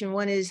your question.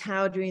 One is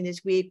how during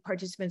this week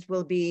participants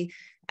will be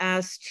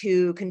asked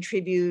to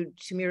contribute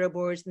to Miro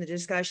boards and the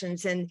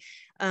discussions. And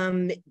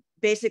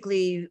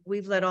basically,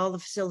 we've let all the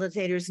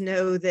facilitators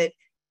know that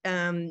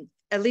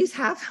at least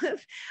half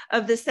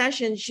of the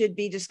session should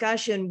be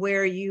discussion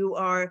where you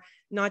are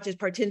not just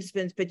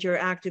participants, but you're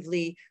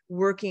actively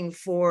working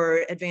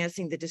for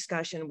advancing the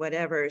discussion,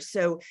 whatever.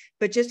 So,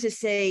 but just to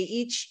say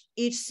each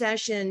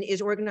session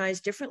is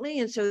organized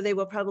differently. And so they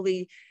will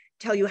probably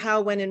tell you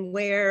how, when, and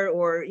where,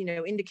 or, you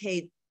know,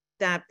 indicate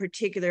that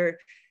particular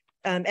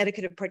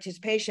etiquette of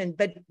participation.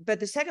 But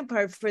the second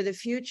part for the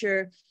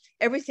future,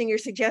 everything you're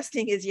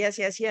suggesting is yes,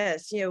 yes,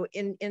 yes. You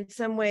know, in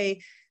some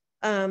way,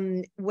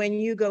 when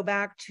you go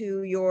back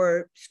to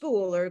your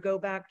school or go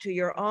back to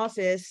your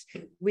office,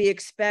 we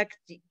expect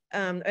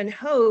and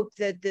hope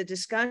that the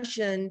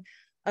discussion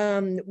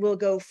will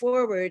go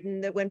forward,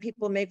 and that when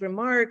people make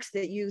remarks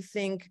that you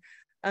think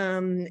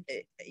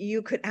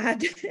you could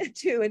add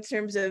to in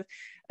terms of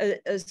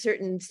a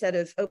certain set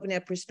of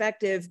open-up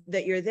perspective,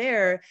 that you're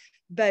there.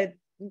 But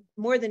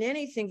more than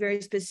anything,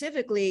 very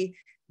specifically,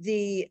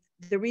 the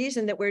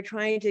reason that we're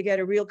trying to get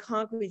a real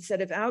concrete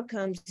set of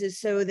outcomes is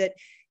so that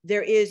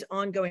there is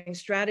ongoing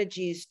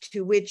strategies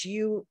to which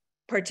you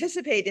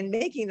participate in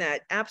making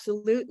that.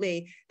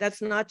 Absolutely.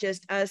 That's not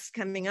just us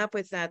coming up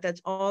with that. That's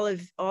all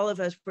of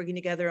us working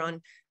together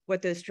on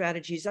what those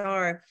strategies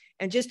are.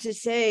 And just to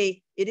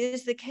say, it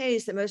is the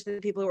case that most of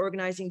the people who are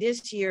organizing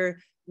this year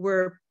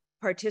were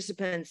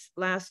participants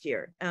last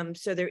year.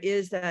 So there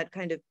is that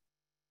kind of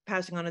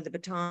passing on of the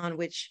baton,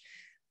 which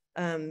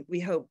we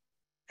hope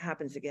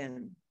happens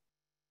again.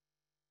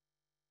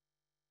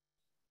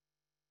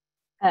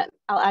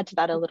 I'll add to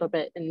that a little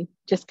bit and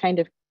just kind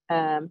of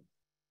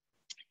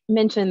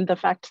mention the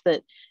fact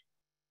that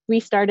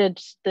we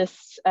started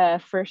this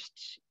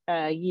first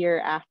year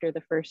after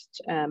the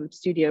first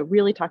studio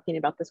really talking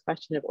about this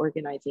question of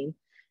organizing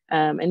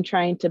and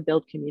trying to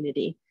build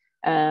community.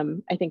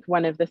 I think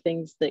one of the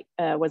things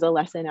that was a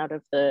lesson out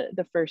of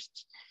the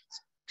first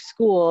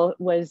school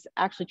was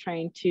actually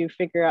trying to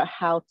figure out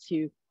how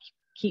to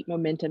keep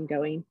momentum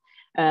going.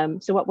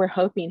 So what we're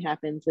hoping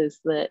happens is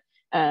that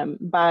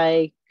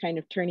by kind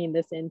of turning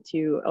this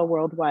into a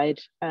worldwide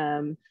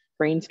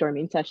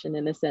brainstorming session,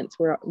 in a sense,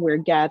 we're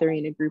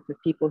gathering a group of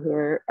people who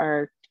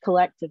are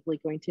collectively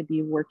going to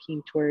be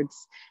working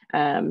towards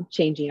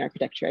changing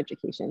architecture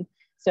education.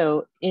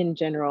 So in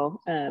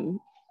general,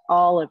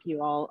 all of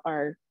you all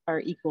are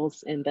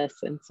equals in this.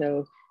 And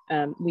so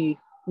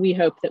we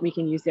hope that we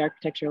can use the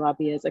architecture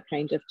lobby as a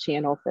kind of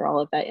channel for all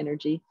of that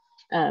energy.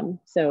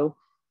 So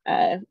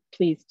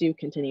please do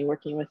continue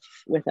working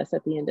with us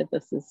at the end of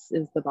this is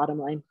the bottom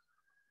line.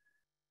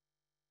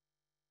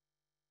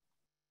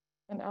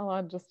 And I'll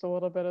add just a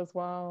little bit as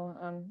well.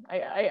 I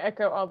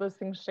echo all those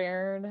things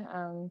shared.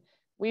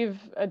 We've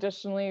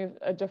additionally,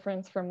 a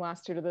difference from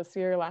last year to this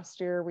year. Last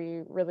year,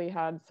 we really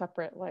had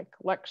separate like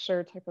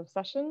lecture type of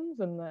sessions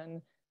and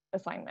then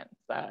assignments.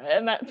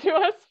 And that to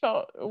us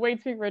felt way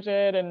too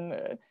rigid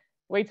and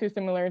way too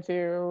similar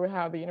to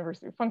how the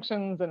university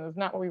functions and is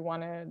not what we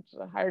wanted,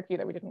 a hierarchy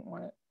that we didn't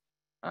want.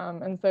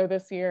 And so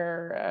this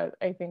year,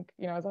 I think,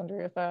 you know, as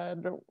Andrea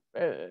said,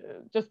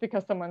 just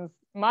because someone's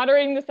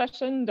moderating the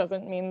session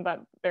doesn't mean that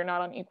they're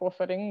not on equal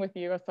footing with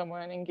you as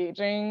someone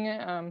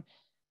engaging.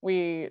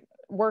 We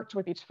worked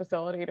with each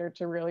facilitator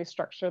to really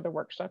structure the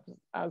workshops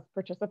as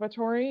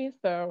participatory.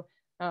 So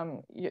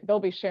they'll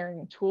be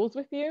sharing tools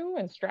with you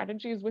and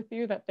strategies with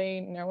you that they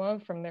know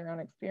of from their own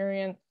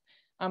experience.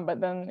 But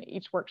then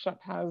each workshop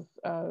has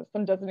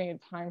some designated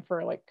time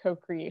for like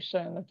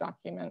co-creation of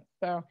documents.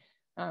 So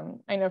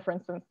I know, for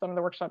instance, some of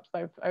the workshops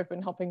I've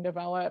been helping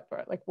develop,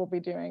 like we'll be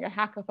doing a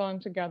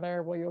hackathon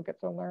together where you'll get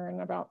to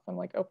learn about some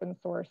like open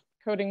source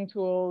coding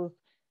tools,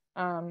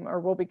 or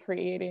we'll be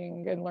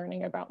creating and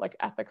learning about like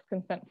ethics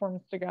consent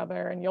forms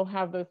together, and you'll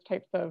have those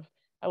types of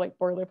like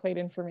boilerplate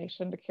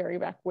information to carry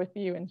back with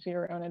you into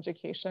your own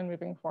education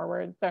moving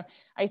forward. So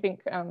I think,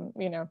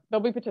 you know,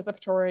 they'll be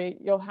participatory.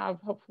 You'll have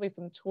hopefully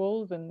some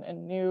tools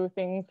and new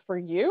things for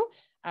you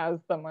as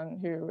someone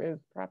who is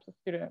perhaps a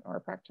student or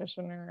a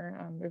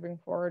practitioner moving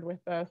forward with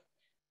this.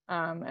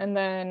 And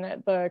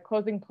then the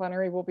closing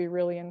plenary will be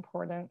really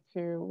important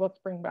to let's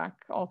bring back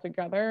all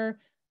together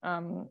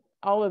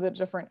all of the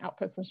different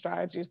outputs and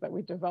strategies that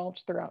we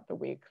developed throughout the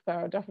week.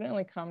 So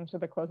definitely come to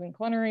the closing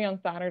plenary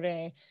on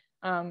Saturday.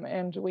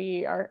 And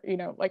we are, you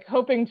know, like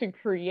hoping to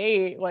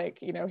create like,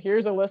 you know,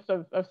 here's a list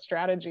of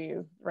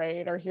strategies,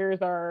 right? Or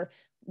here's our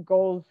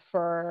goals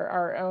for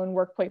our own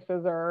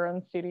workplaces or our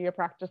own studio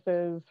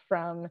practices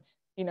from,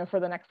 you know, for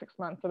the next 6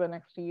 months or the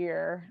next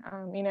year.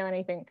 You know, and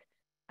I think,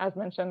 as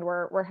mentioned,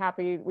 we're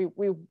happy.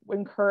 We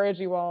encourage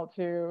you all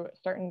to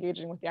start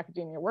engaging with the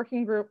academia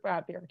working group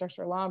at the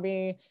Architecture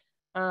Lobby,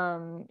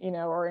 you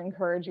know, or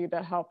encourage you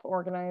to help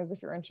organize if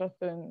you're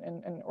interested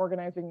in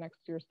organizing next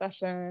year's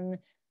session.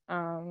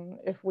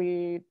 If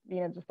we,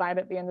 you know, decide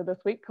at the end of this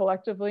week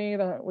collectively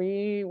that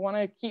we want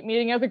to keep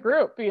meeting as a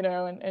group, you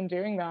know, and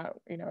doing that,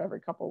 you know,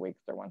 every couple of weeks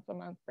or once a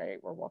month, right?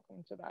 We're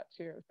welcome to that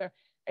too. So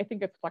I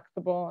think it's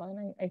flexible,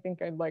 and I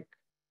think I'd like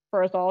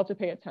for us all to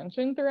pay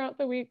attention throughout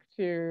the week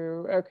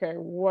to, okay,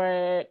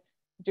 what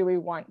do we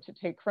want to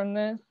take from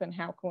this, and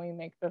how can we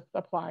make this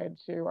applied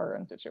to our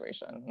own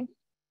situations?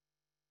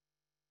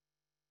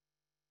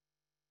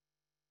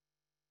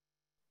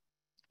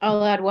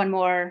 I'll add one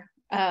more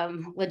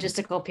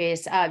logistical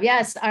piece.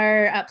 Yes,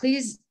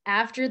 please,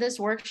 after this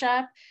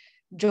workshop,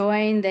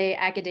 join the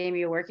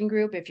academia working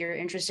group if you're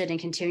interested in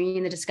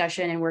continuing the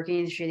discussion and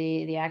working through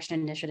the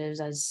action initiatives,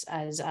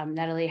 as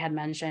Natalie had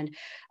mentioned.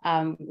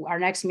 Our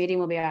next meeting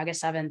will be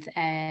August 7th,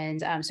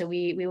 and so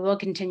we will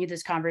continue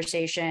this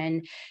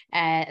conversation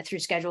through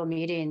scheduled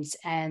meetings,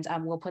 and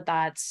we'll put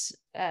that,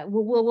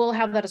 we'll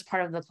have that as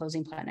part of the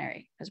closing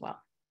plenary as well.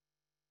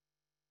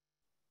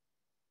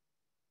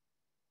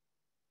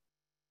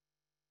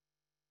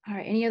 All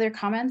right, any other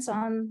comments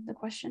on the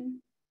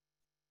question?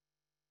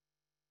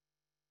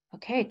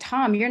 Okay,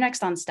 Tom, you're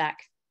next on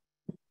stack.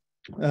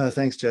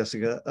 Thanks,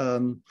 Jessica.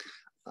 I'm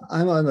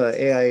on the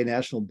AIA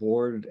National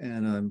Board,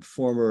 and I'm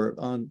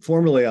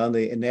formerly on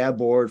the NAB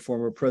board,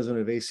 former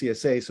president of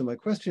ACSA. So my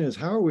question is,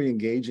 how are we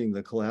engaging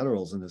the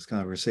collaterals in this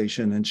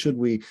conversation, and should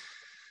we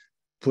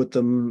put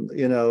them,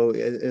 you know,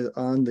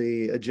 on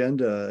the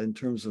agenda in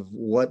terms of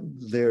what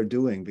they're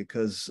doing?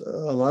 Because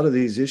a lot of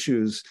these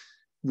issues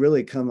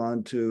really come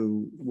on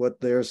to what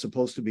they're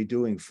supposed to be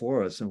doing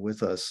for us and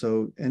with us.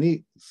 So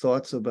any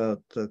thoughts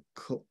about the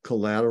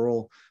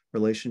collateral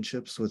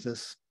relationships with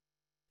this?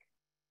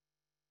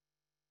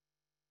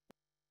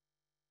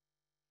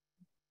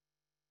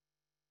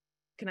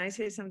 Can I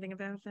say something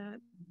about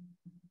that?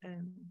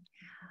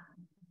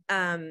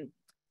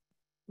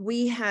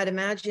 We had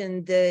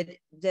imagined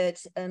that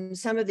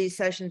some of these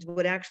sessions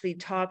would actually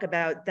talk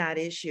about that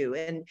issue,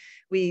 and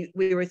we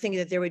were thinking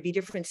that there would be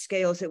different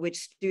scales at which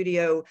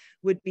studio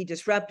would be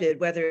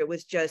disrupted, whether it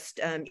was just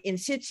in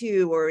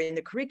situ or in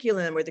the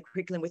curriculum, or the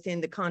curriculum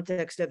within the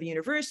context of a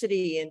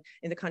university, and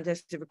in the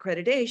context of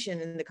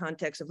accreditation, in the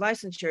context of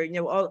licensure. You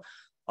know,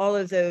 all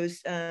of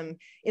those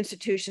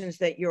institutions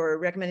that you're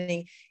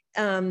recommending.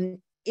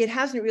 It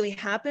hasn't really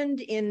happened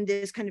in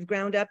this kind of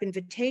ground up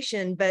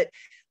invitation, but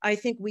I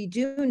think we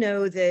do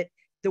know that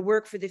the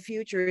work for the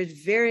future is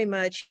very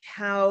much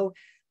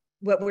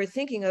what we're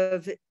thinking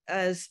of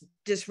as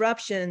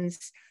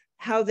disruptions,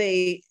 how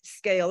they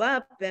scale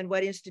up, and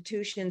what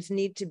institutions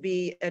need to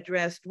be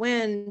addressed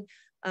when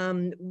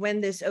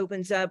this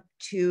opens up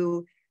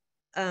to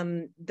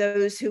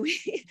those who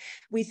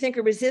we think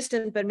are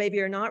resistant, but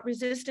maybe are not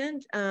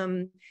resistant.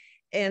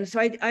 And so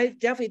I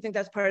definitely think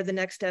that's part of the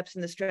next steps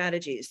in the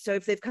strategies. So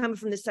if they've come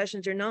from the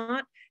sessions or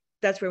not,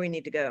 that's where we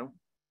need to go.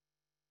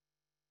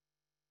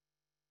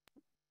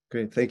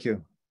 Great, thank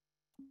you.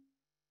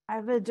 I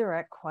have a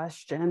direct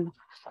question.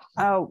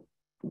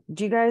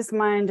 Do you guys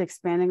mind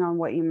expanding on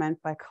what you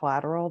meant by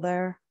collateral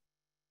there?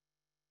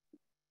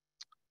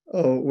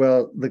 Oh,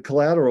 well, the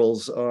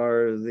collaterals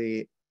are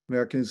the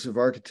American Institute of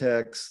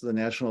Architects, the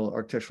National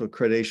Architectural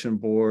Accreditation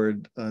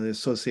Board, the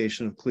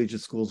Association of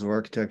Collegiate Schools of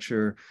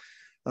Architecture,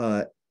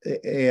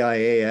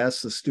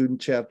 AIAS, the student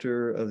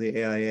chapter of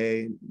the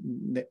AIA,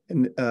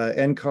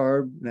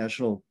 NCARB,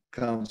 National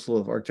Council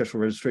of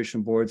Architectural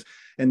Registration Boards,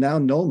 and now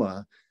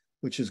NOMA,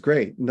 which is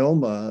great.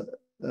 NOMA,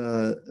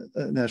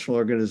 National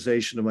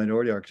Organization of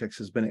Minority Architects,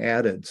 has been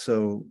added.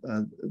 So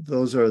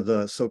those are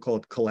the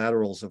so-called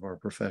collaterals of our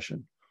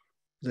profession.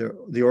 They're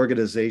the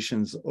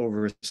organizations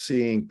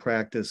overseeing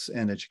practice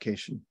and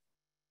education.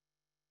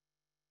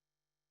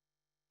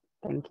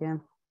 Thank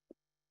you.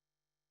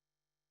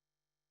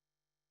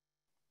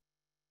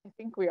 I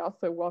think we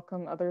also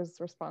welcome others'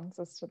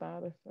 responses to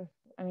that if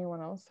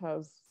anyone else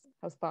has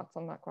thoughts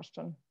on that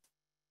question.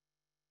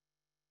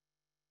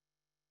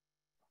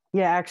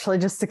 Yeah, actually,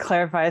 just to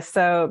clarify,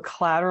 so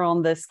collateral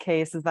in this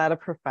case, is that a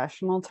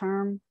professional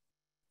term?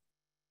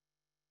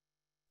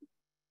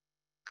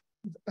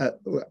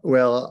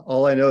 Well,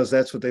 all I know is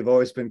that's what they've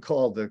always been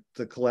called,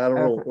 the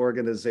collateral Okay.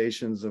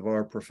 organizations of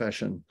our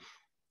profession.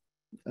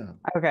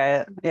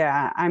 Okay,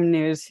 yeah, I'm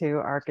new to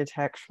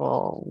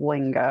architectural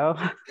lingo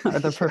or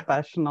the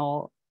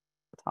professional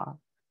talk.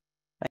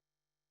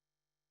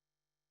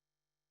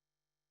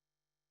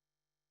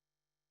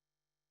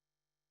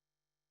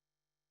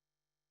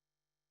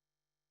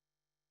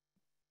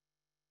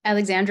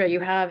 Alexandra, you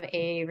have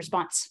a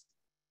response.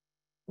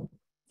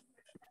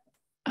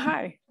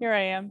 Hi, here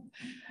I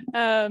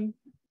am.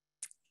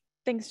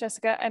 Thanks,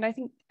 Jessica. And I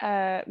think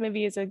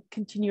maybe as a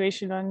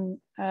continuation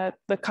on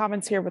the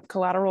comments here with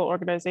collateral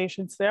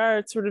organizations, they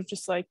are sort of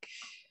just like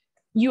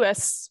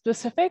US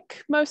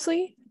specific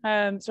mostly. So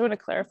I want to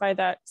clarify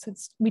that,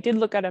 since we did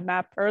look at a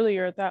map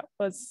earlier that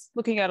was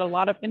looking at a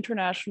lot of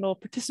international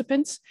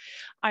participants,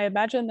 I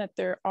imagine that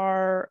there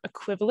are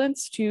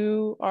equivalents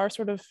to our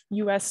sort of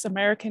US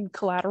American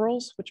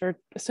collaterals, which are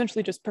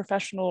essentially just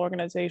professional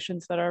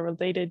organizations that are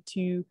related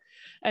to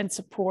and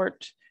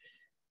support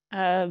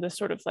the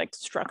sort of like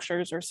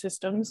structures or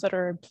systems that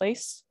are in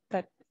place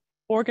that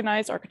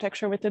organize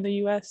architecture within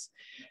the US.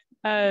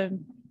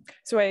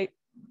 So I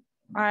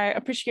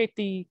appreciate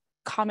the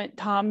comment,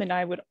 Tom, and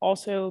I would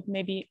also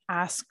maybe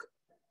ask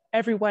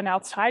everyone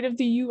outside of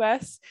the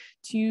US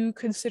to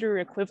consider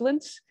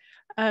equivalents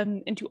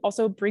and to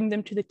also bring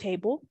them to the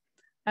table.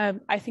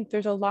 I think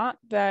there's a lot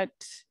that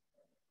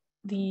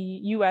the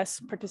US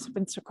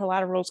participants or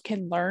collaterals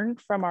can learn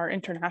from our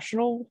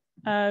international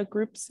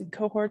groups and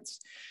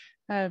cohorts.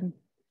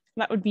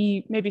 That would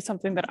be maybe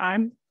something that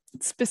I'm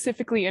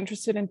specifically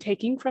interested in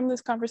taking from this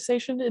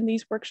conversation in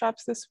these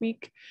workshops this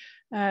week.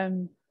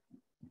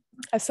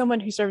 As someone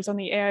who serves on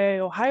the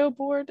AIA Ohio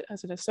board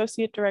as an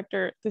associate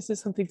director, this is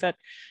something that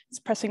is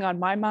pressing on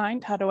my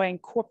mind. How do I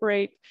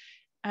incorporate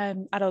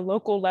at a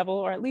local level,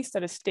 or at least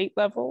at a state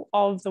level,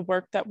 all of the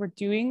work that we're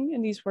doing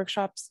in these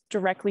workshops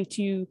directly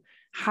to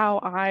how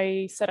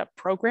I set up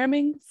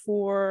programming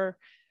for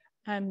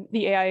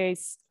the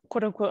AIA's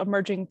quote unquote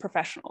emerging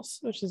professionals,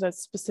 which is a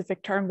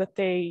specific term that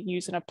they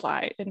use and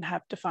apply and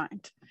have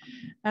defined.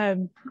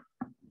 So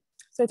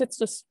that's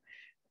just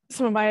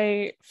some of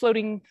my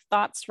floating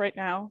thoughts right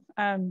now.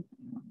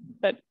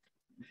 But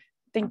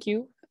thank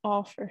you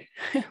all for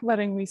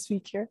letting me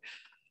speak here.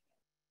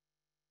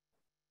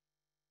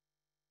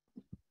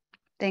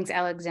 Thanks,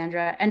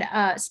 Alexandra. And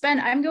Spen,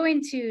 I'm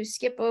going to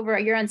skip over,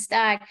 you're on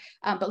Stack,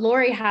 but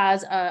Lori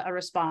has a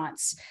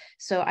response.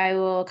 So I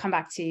will come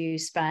back to you,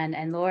 Spen,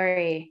 and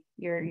Lori,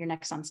 you're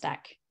next on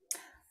Stack.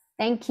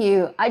 Thank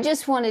you. I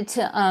just wanted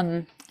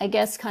to, I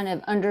guess, kind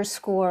of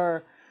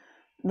underscore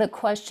the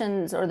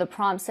questions or the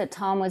prompts that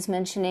Tom was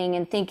mentioning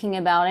and thinking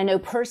about. I know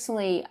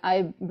personally,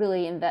 I'm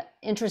really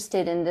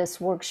interested in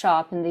this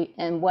workshop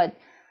and what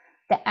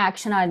the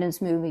action items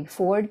moving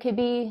forward could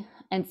be,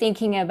 and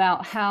thinking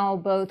about how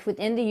both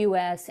within the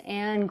US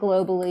and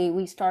globally,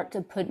 we start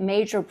to put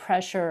major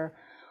pressure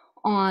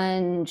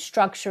on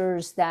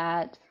structures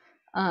that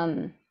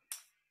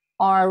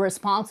are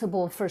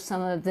responsible for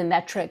some of the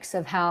metrics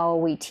of how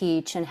we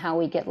teach and how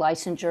we get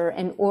licensure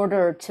in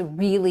order to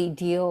really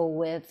deal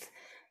with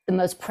the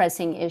most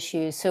pressing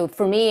issues. So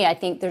for me, I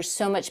think there's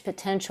so much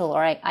potential,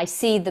 or I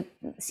see the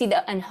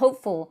and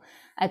hopeful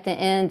at the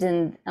end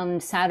and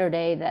on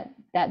Saturday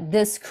that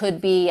this could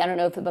be, I don't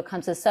know if it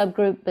becomes a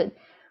subgroup, but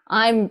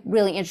I'm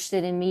really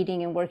interested in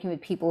meeting and working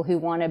with people who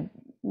want to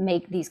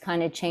make these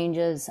kind of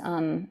changes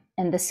and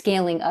the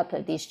scaling up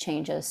of these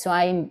changes. So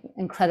I'm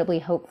incredibly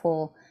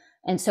hopeful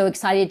and so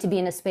excited to be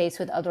in a space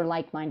with other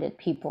like-minded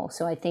people.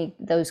 So I think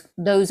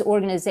those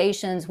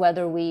organizations,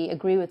 whether we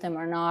agree with them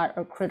or not,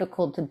 are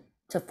critical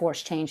to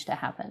force change to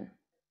happen.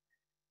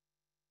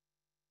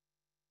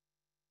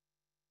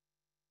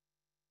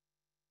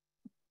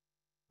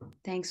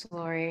 Thanks,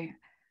 Lori.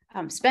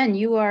 Spen,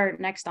 you are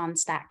next on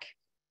Stack.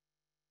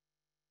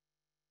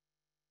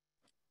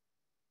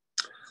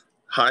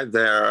 Hi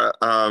there.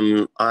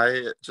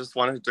 I just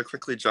wanted to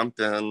quickly jump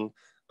in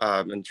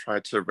and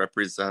try to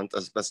represent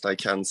as best I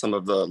can some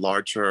of the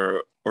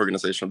larger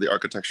organization of the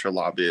architecture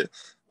lobby.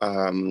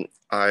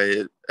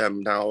 I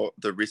am now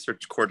the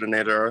research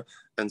coordinator,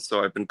 and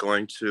so I've been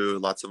going to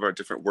lots of our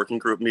different working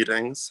group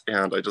meetings,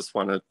 and I just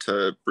wanted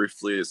to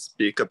briefly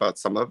speak about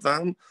some of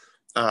them.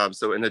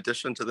 So in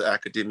addition to the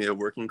academia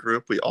working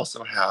group, we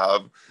also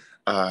have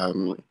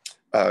a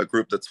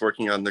group that's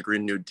working on the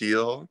Green New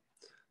Deal.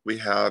 We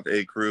have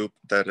a group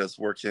that is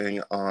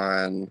working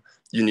on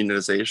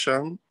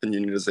unionization and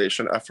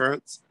unionization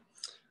efforts.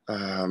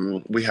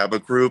 We have a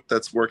group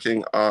that's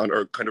working on,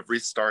 or kind of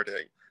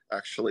restarting,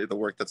 actually, the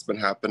work that's been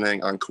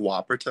happening on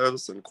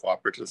cooperatives and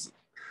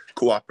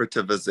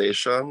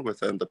cooperativization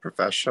within the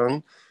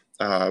profession,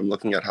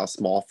 looking at how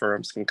small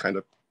firms can kind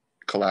of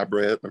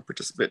collaborate and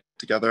participate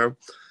together.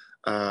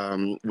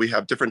 We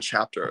have different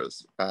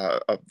chapters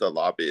of the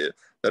lobby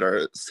that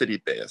are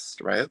city-based,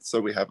 right? So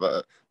we have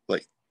a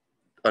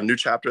new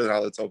chapter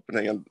now that's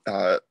opening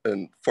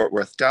in Fort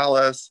Worth,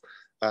 Dallas.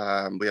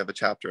 We have a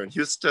chapter in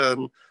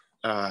Houston.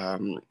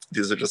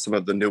 These are just some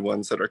of the new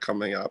ones that are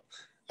coming up.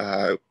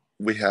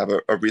 We have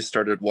a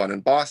restarted one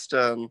in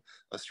Boston,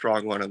 a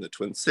strong one in the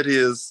Twin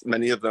Cities.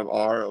 Many of them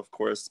are, of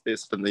course,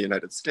 based in the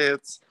United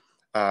States.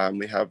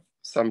 We have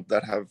some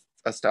that have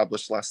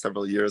established last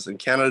several years in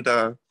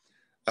Canada.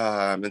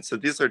 And so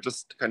these are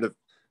just kind of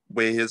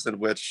ways in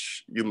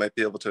which you might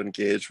be able to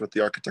engage with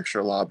the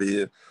architecture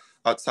lobby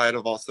outside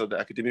of also the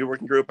academia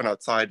working group and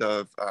outside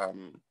of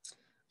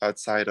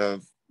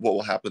what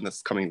will happen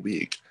this coming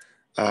week.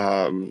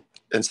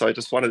 And so I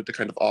just wanted to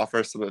kind of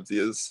offer some of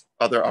these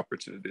other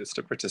opportunities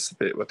to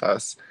participate with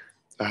us,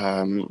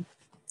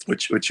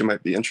 which you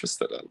might be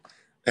interested in.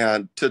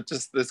 And to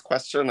just this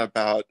question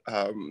about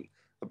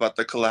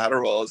the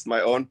collaterals,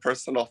 my own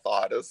personal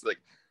thought is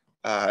like,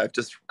 I've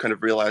just kind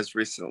of realized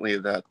recently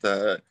that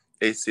the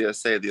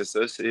ACSA, the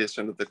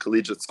Association of the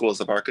Collegiate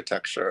Schools of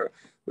Architecture,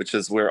 which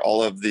is where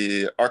all of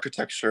the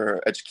architecture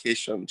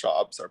education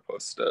jobs are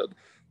posted,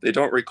 they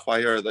don't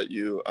require that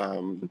you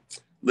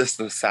list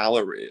the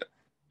salary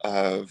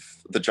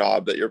of the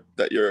job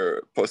that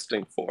you're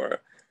posting for.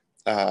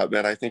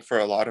 And I think for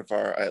a lot of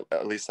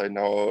at least I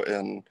know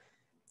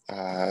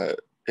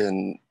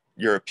in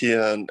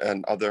European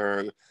and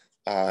other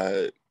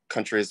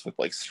countries with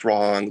like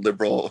strong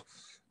liberal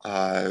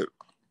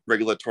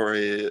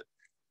regulatory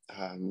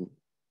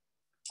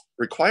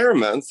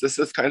requirements, this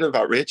is kind of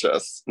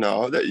outrageous,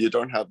 no? That you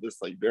don't have this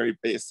like very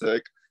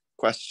basic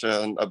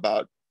question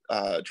about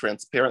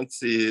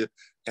transparency,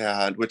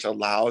 and which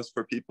allows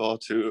for people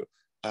to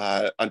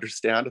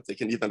understand if they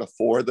can even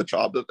afford the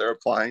job that they're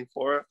applying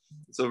for.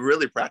 So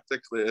really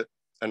practically,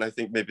 and I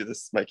think maybe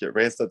this might get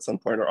raised at some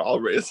point, or I'll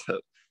raise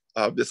it,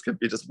 this could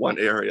be just one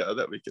area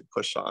that we could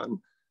push on,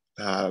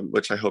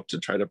 which I hope to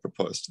try to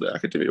propose to the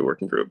academia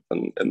working group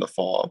in the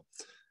fall.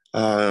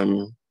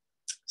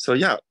 So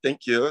yeah,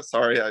 thank you.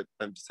 Sorry,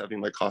 I'm just having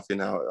my coffee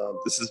now.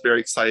 This is very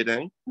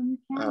exciting.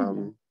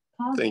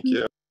 Thank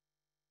you.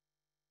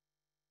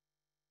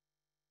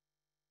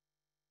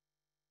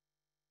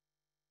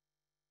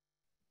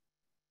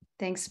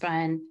 Thanks,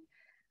 Brian.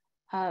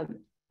 Are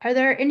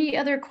there any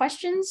other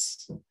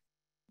questions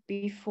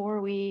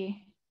before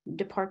we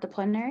depart the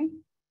plenary?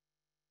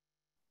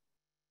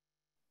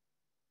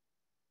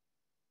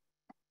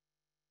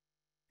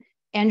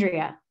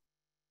 Andrea.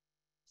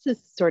 This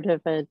is sort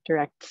of a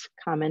direct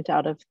comment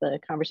out of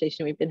the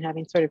conversation we've been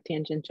having, sort of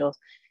tangential.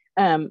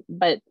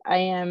 But I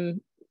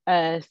am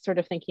sort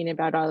of thinking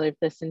about all of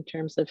this in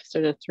terms of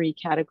sort of three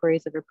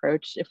categories of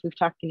approach. If we're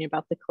talking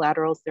about the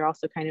collaterals, they're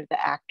also kind of the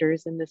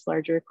actors in this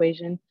larger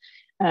equation.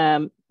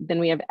 Then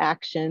we have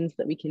actions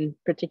that we can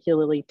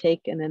particularly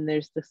take. And then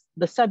there's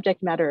the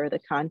subject matter or the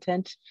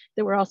content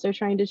that we're also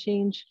trying to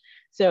change.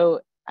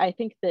 So I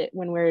think that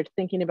when we're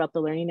thinking about the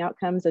learning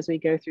outcomes as we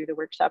go through the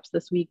workshops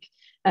this week,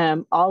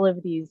 all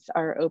of these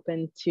are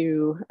open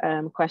to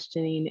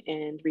questioning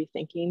and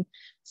rethinking.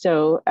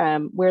 So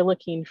we're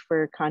looking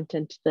for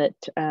content that,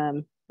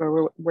 or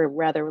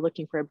we're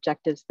looking for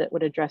objectives that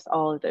would address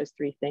all of those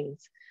three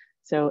things.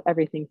 So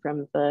everything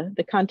from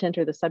the content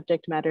or the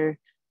subject matter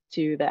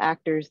to the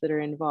actors that are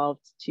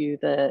involved to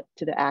the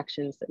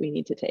actions that we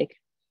need to take.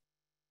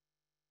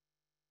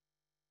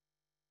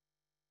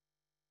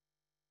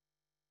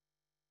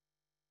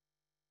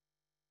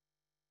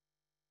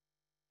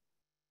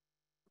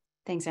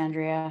 Thanks,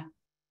 Andrea.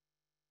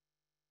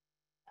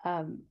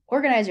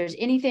 Organizers,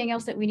 anything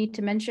else that we need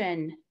to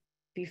mention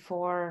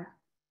before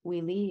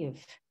we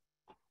leave?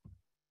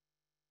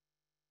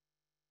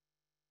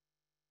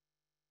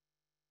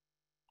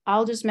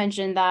 I'll just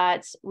mention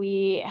that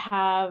we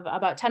have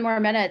about 10 more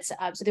minutes.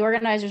 So the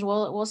organizers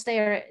will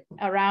stay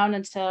around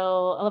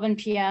until 11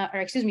 p.m. or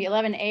excuse me,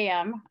 11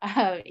 a.m.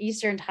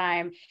 Eastern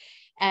time,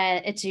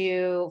 and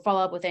to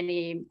follow up with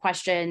any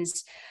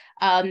questions.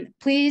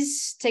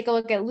 Please take a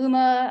look at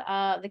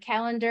Luma, the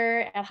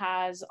calendar. It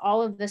has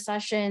all of the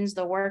sessions,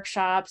 the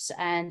workshops,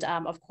 and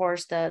of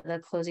course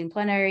the closing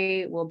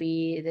plenary will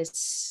be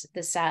this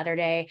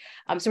Saturday.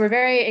 So we're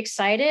very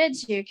excited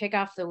to kick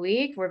off the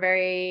week.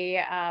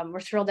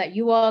 We're thrilled that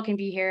you all can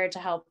be here to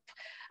help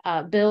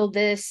build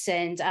this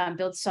and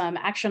build some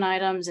action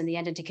items in the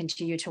end and to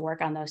continue to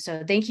work on those.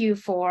 So thank you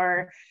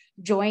for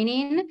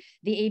joining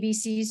the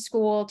ABC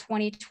School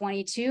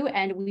 2022,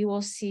 and we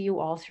will see you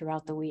all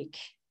throughout the week.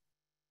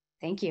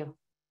 Thank you.